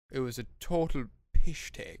 It was a total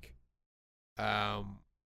pish take.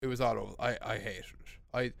 It was all over. I hated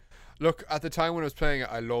it. Look, at the time when I was playing it,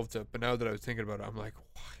 I loved it, but now that I was thinking about it, I'm like,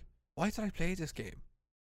 why did I play this game?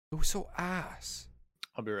 It was so ass.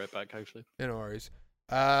 I'll be right back, actually. No worries.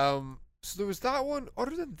 So there was that one.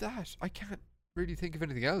 Other than that, I can't really think of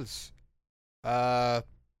anything else.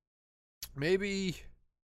 Maybe.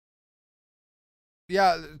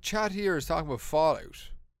 Yeah, the chat here is talking about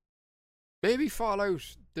Fallout. Maybe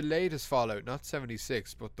Fallout, the latest Fallout, not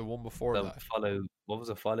 76, but the one before that. What was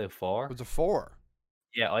it? Fallout 4? It was a 4.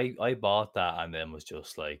 Yeah, I bought that and then was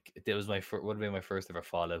just like, it was would have been my first ever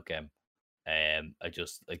Fallout game. I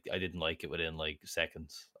just like I didn't like it within like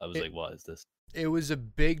seconds. I was like, what is this? It was a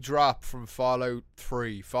big drop from Fallout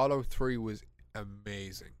 3. Fallout 3 was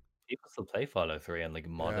amazing. People still play Fallout 3 and like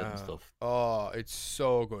modded and stuff. Oh, it's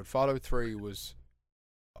so good. Fallout 3 was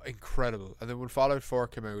incredible. And then when Fallout 4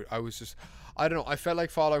 came out, I was just, I don't know, I felt like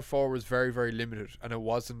Fallout 4 was very, very limited and it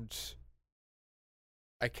wasn't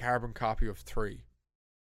a carbon copy of 3.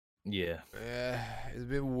 Yeah. It's a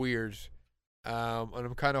bit weird. And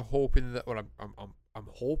I'm kind of hoping that, well, I'm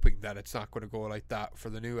hoping that it's not going to go like that for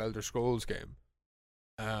the new Elder Scrolls game.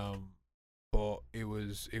 But it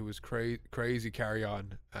was crazy carry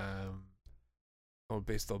on.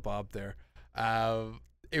 Based on Bob there.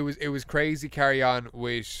 It was crazy carry on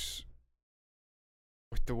with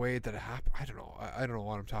the way that it happened. I don't know. I don't know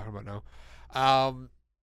what I'm talking about now.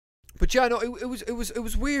 But yeah, no, it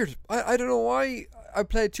was weird. I don't know why I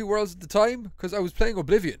played Two Worlds at the time, because I was playing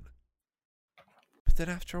Oblivion. But then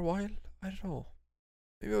after a while, I don't know.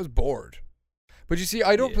 Maybe I was bored. But you see,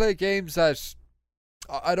 I don't play games that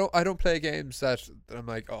I don't play games that I'm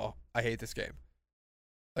like, oh, I hate this game.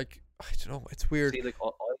 Like, I don't know, it's weird. See, like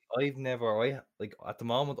I've never like at the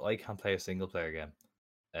moment I can't play a single player game.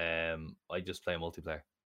 I just play multiplayer.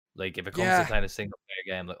 Like if it comes to playing a single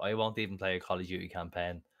player game, like I won't even play a Call of Duty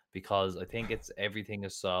campaign because I think everything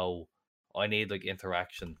is so. I need like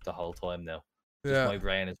interaction the whole time now. Just my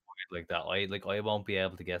brain is weird like that. I won't be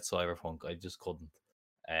able to get Cyberpunk. I just couldn't.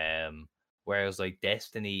 Whereas like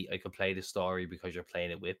Destiny, I could play the story because you're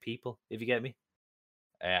playing it with people. If you get me.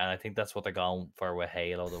 And I think that's what they're going for with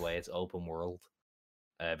Halo, the way it's open world.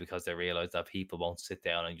 Because they realize that people won't sit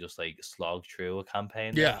down and just like slog through a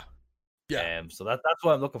campaign. Yeah. So that's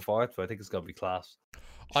what I'm looking forward to. I think it's gonna be class.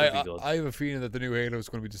 I have a feeling that the new Halo is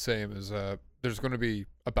going to be the same as there's going to be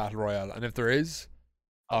a battle royale, and if there is,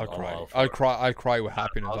 I'll cry. I'll cry with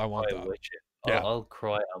happiness. I want that. I'll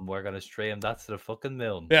cry, and we're gonna stream that to the fucking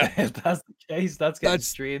moon. Yeah, if that's the case, that's getting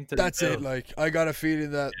streamed to the moon. That's it. Like, I got a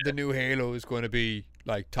feeling that the new Halo is going to be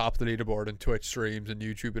like top of the leaderboard and Twitch streams and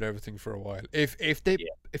YouTube and everything for a while. If they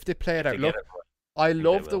play it out, look, I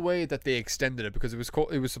love the way that they extended it, because it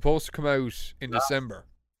was supposed to come out in December.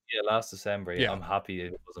 Yeah, last December. Yeah, I'm happy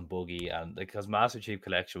it wasn't buggy, and because Master Chief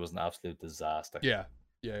Collection was an absolute disaster. Yeah.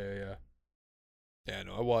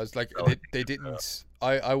 No, it was like they didn't.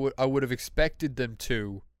 I would have expected them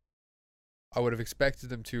to. I would have expected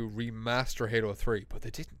them to remaster Halo 3, but they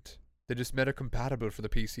didn't. They just made it compatible for the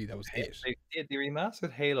PC. That was it. They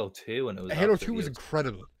remastered Halo 2, and it was Halo 2 was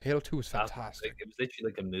incredible. Halo 2 was fantastic. It was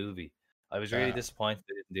literally like a movie. I was really disappointed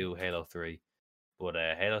they didn't do Halo 3. But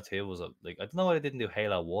Halo 2 was I don't know why they didn't do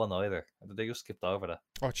Halo 1 either. They just skipped over that.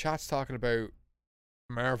 Oh, chat's talking about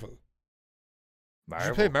Marvel. Marvel? Did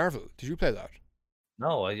you play Marvel? Did you play that?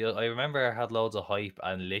 No, I remember I had loads of hype,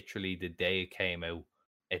 and literally the day it came out,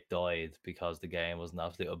 it died because the game was an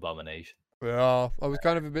absolute abomination. Yeah, I was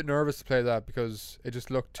kind of a bit nervous to play that because it just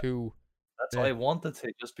looked too. That's why I wanted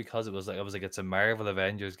to, just because it was like it's a Marvel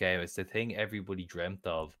Avengers game. It's the thing everybody dreamt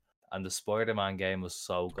of, and the Spider-Man game was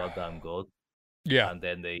so goddamn good. Yeah, and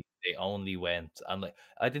then they only went, and like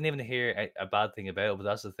I didn't even hear a bad thing about it, but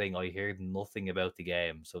that's the thing, I heard nothing about the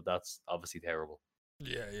game, so that's obviously terrible.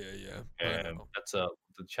 Yeah. That's the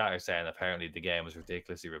chatter saying apparently the game was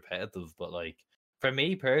ridiculously repetitive, but like for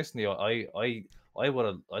me personally, I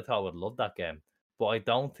thought I would love that game, but I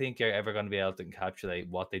don't think you're ever going to be able to encapsulate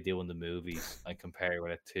what they do in the movies and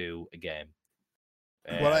comparing it to a game.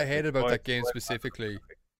 What I hated about that game specifically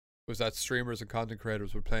was that streamers and content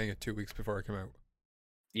creators were playing it 2 weeks before it came out.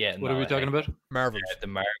 Yeah, what are we talking about? Marvel.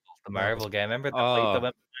 The Marvel game. Remember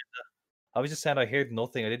I was just saying I heard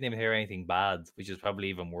nothing. I didn't even hear anything bad, which is probably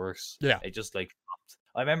even worse. Yeah. It just like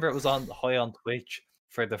I remember it was on high on Twitch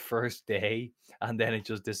for the first day, and then it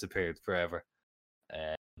just disappeared forever.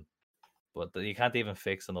 But you can't even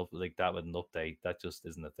fix an like that with an update. That just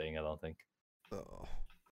isn't a thing, I don't think. Oh,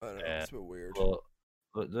 I don't know. It's a bit weird.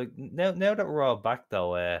 But like now that we're all back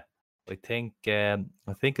though, I think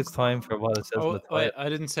it's time for what it says in the title. I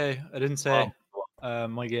didn't say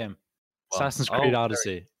my game. Assassin's Creed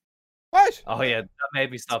Odyssey. What? Oh yeah, that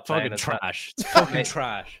made me stop playing. It's trash. It's fucking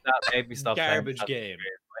trash. That made me stop playing. Garbage game.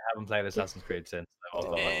 I haven't played Assassin's Creed since.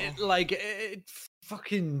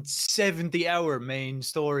 Fucking 70-hour main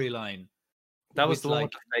storyline. That was the one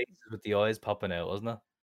with the faces with the eyes popping out, wasn't it?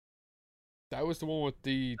 That was the one with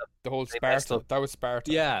the whole Sparta. That was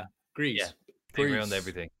Sparta. Yeah, Greece. Yeah, they ruined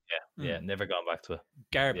everything. Yeah, never gone back to it.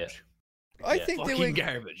 Garbage. I think they went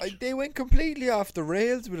garbage. They went completely off the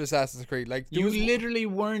rails with Assassin's Creed. Like you literally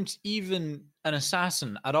weren't even an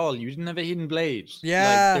assassin at all. You didn't have a hidden blade.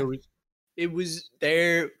 Yeah,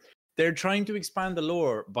 they're trying to expand the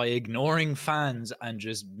lore by ignoring fans and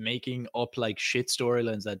just making up like shit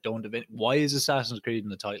storylines that don't event. Why is Assassin's Creed in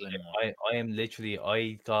the title anymore? I am literally.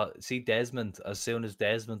 I got Desmond. As soon as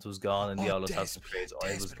Desmond was gone in the old Assassin's Creed,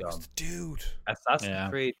 I was gone. Dude, Assassin's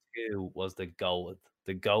Creed 2 was the goat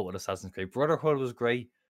with Assassin's Creed. Brotherhood was great,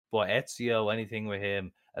 but Ezio, anything with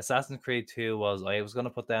him. Assassin's Creed 2 was. I was gonna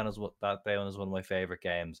put down as one of my favorite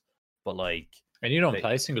games, but like. And you don't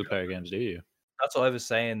play single player games, do you? That's what I was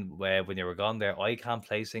saying when you were gone there. I can't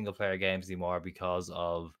play single player games anymore because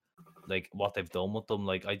of like what they've done with them.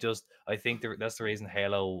 Like I think that's the reason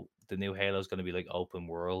Halo, the new Halo, is going to be like open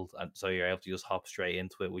world, and so you're able to just hop straight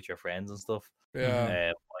into it with your friends and stuff.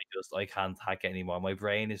 Yeah. I can't hack it anymore. My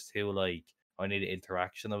brain is too like I need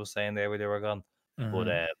interaction. I was saying there where they were gone, but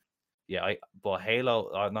yeah, but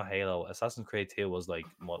Halo, not Halo, Assassin's Creed 2 was like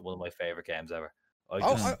one of my favorite games ever. I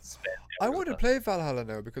Oh, just spent I hours want to with play Valhalla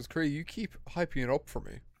now because Cree, you keep hyping it up for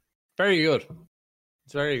me. Very good.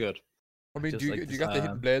 It's very good. I mean, just do you, like do you got the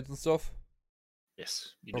hidden blades and stuff?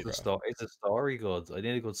 Yes, you Okay. do. Is the story good? I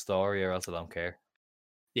need a good story, or else I don't care.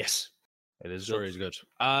 Yes, It is story good. is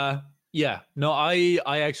good. Yeah. No, I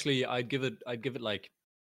actually I'd give it like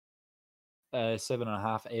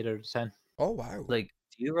 7.5, 8 out of 10. Oh wow! Like,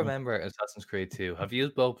 do you remember Assassin's Creed 2? Have you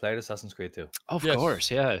both played Assassin's Creed 2? Of Yes.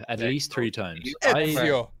 course, yeah, at Okay, least so 3 do times. you I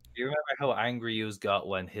Ezio. Do you remember how angry you got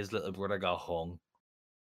when his little brother got hung?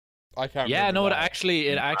 I can't yeah, remember no, it that.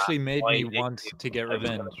 actually made me I want to get I was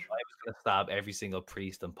revenge. gonna stab every single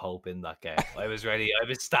priest and pope in that game. I was ready. I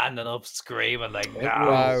was standing up, screaming like, It "No!"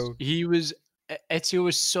 Wow. Ezio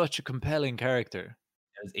was such a compelling character.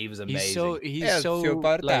 He was He's amazing. Ezio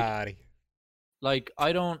like Bardari.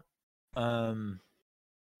 I don't um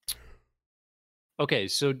okay,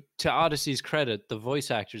 so to Odyssey's credit, the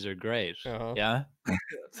voice actors are great. Uh-huh. Yeah.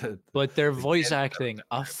 But they're voice acting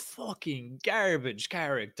a fucking garbage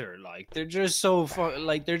character. Like they're just so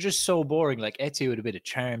they're just so boring. Like Ezio with a bit of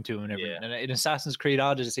charm to him and everything. Yeah. And in Assassin's Creed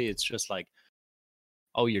Odyssey, it's just like,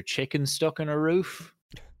 oh, your chicken stuck in a roof.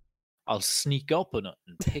 I'll sneak up on it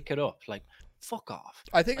and pick it up. Like, fuck off.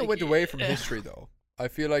 I think it Like, went away from history though. I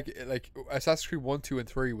feel like Assassin's Creed 1, 2, and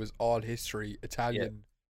 3 was all history, Italian,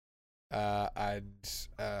 and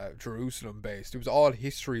Jerusalem based. It was all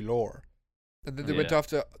history lore. And then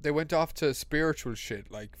they went off to spiritual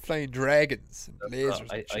shit like flying dragons and lasers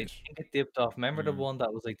I and shit. think it dipped off. Remember the one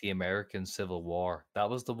that was like the American Civil War? That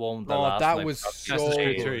was the one. The Oh, last that one I was probably so Assassin's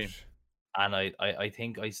Creed played, 3. good. and I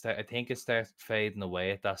think it started fading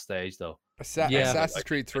away at that stage though. Yeah. Assassin's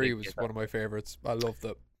Creed I 3 didn't was get one of my favorites. I loved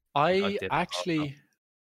it. I dipped off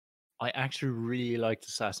actually really liked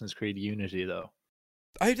Assassin's Creed Unity though.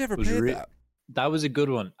 I never Was played re- that. That was a good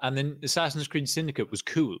one. And then Assassin's Creed Syndicate was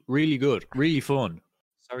cool, really good, really fun.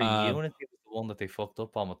 Sorry, Unity was the one that they fucked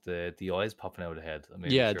up on with the eyes popping out of the head. I'm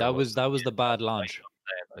really Yeah, sure that was the bad launch.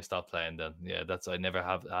 I stopped playing then. Yeah,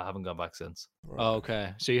 I haven't gone back since. Right. Oh,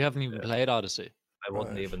 okay, so you haven't even played Odyssey. I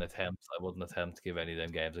wouldn't Right. even attempt. I wouldn't attempt to give any of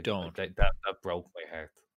them games. Like, Don't. That broke my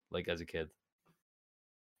heart. Like as a kid.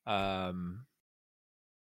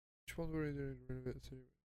 Which one were you doing?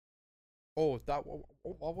 Oh, that one.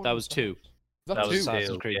 What one That was 2. That, That was two.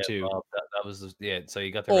 Assassin's Creed yeah, 2. Bob, that was so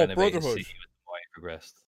you got the Oh, renovated Brotherhood. city with the more you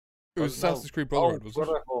progressed. It was No, Assassin's Creed Brotherhood, was it?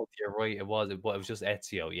 Brotherhood. You're right. It was. But it was just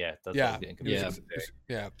Ezio. Yeah, that's what I Yeah, was getting it was, confused.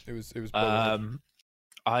 Yeah. it was Brotherhood.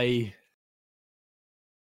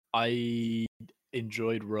 I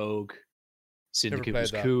enjoyed Rogue. Syndicate played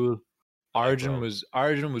was that. cool. Origin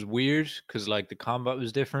Rogue. was weird because like the combat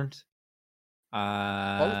was different. What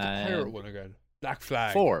was the pirate And one again? Black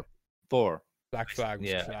Flag. 4. Black Flag was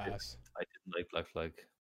Yeah, class. I didn't like Black Flag.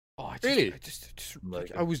 Oh, Really?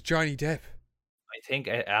 I was Johnny Depp. I think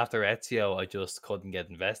after Ezio, I just couldn't get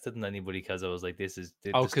invested in anybody because I was like, "This is."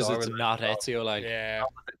 Oh, because it's not Ezio. Like, Yeah.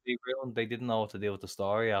 They didn't know what to do with the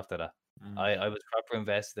story after that. Mm. I was proper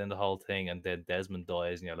invested in the whole thing, and then Desmond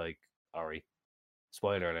dies, and you're like, "Sorry,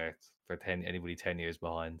 spoiler alert for anybody 10 years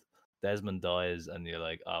behind." Desmond dies, and you're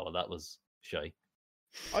like, "Oh well, that was shy."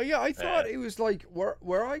 Oh yeah, I thought it was like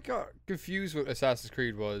where I got confused with Assassin's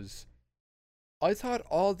Creed was, I thought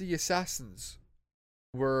all the assassins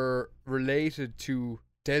were related to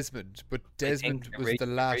Desmond, but Desmond think was the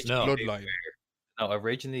last No. bloodline. No,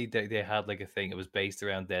 originally they had like a thing. It was based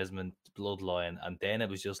around Desmond's bloodline, and then it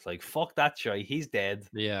was just like, "Fuck that shy, he's dead."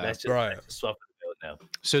 yeah. Let's Right. just swap it out now.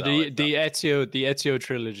 So So the Ezio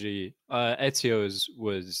trilogy, Ezio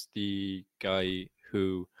was the guy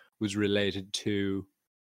who was related to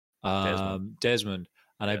Desmond.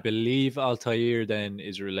 And I Yeah. believe Altair then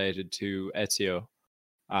is related to Ezio.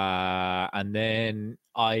 And then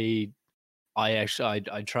I tried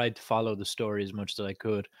to follow the story as much as I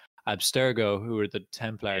could. Abstergo, who were the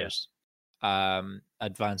Templars,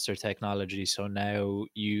 advanced their technology, so now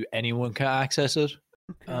anyone can access it,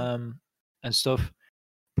 and stuff.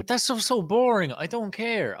 But that stuff's so boring. I don't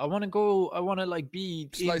care. I want to like be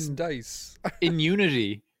Slice and dice. in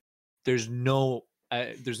Unity. There's no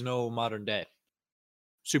modern day.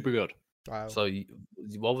 Super good. Wow. So,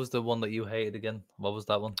 what was the one that you hated again? What was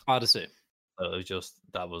that one? Odyssey. It was just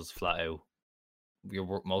that was flat out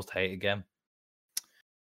your most hated game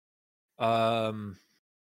Um,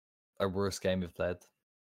 or worst game you've played.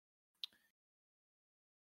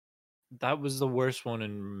 that was the worst one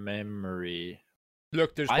in memory.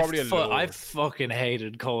 Look, there's probably a lower. I fucking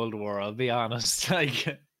hated Cold War. I'll be honest.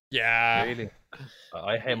 Like, yeah, Really?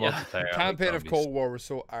 I hate multiplayer. the campaign of Cold War was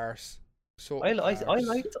so arse. So I liked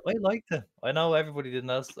it. I know everybody didn't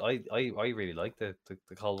else. I really liked the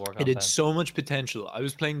Cold War campaign. it had so much potential. I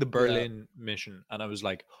was playing the Berlin mission, and I was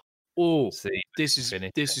like, "Oh, See, this is That's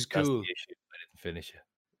cool." the issue. I didn't finish it.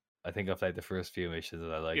 I think I played the first few missions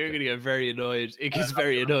and I liked You're it. gonna get very annoyed. It gets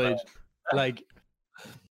very annoyed. Like,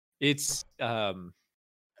 it's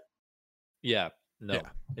yeah, no, Yeah.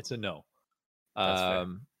 it's a no. That's fair.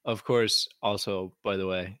 Of course. Also, by the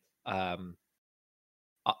way,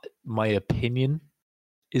 my opinion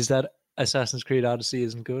is that Assassin's Creed Odyssey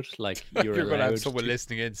isn't good. Like, You're gonna have allowed someone to-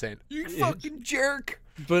 listening in saying, "You fucking jerk!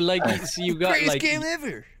 but like, so you got Greatest like game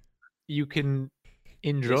ever." you can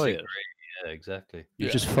enjoy it. Disagree. Yeah, exactly. You're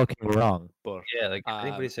Yeah. just fucking wrong. But Yeah, like if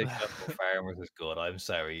anybody says Um, Shotgun Farmers is good, I'm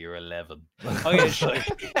sorry, you're 11. okay, sure.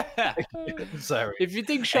 I'm sorry. If you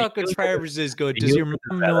think Shotgun you- Farmers is good, you does your mom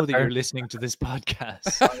know that developer. you're listening to this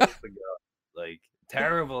podcast? Honest to God, like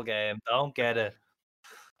terrible game. Don't get it.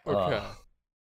 Okay.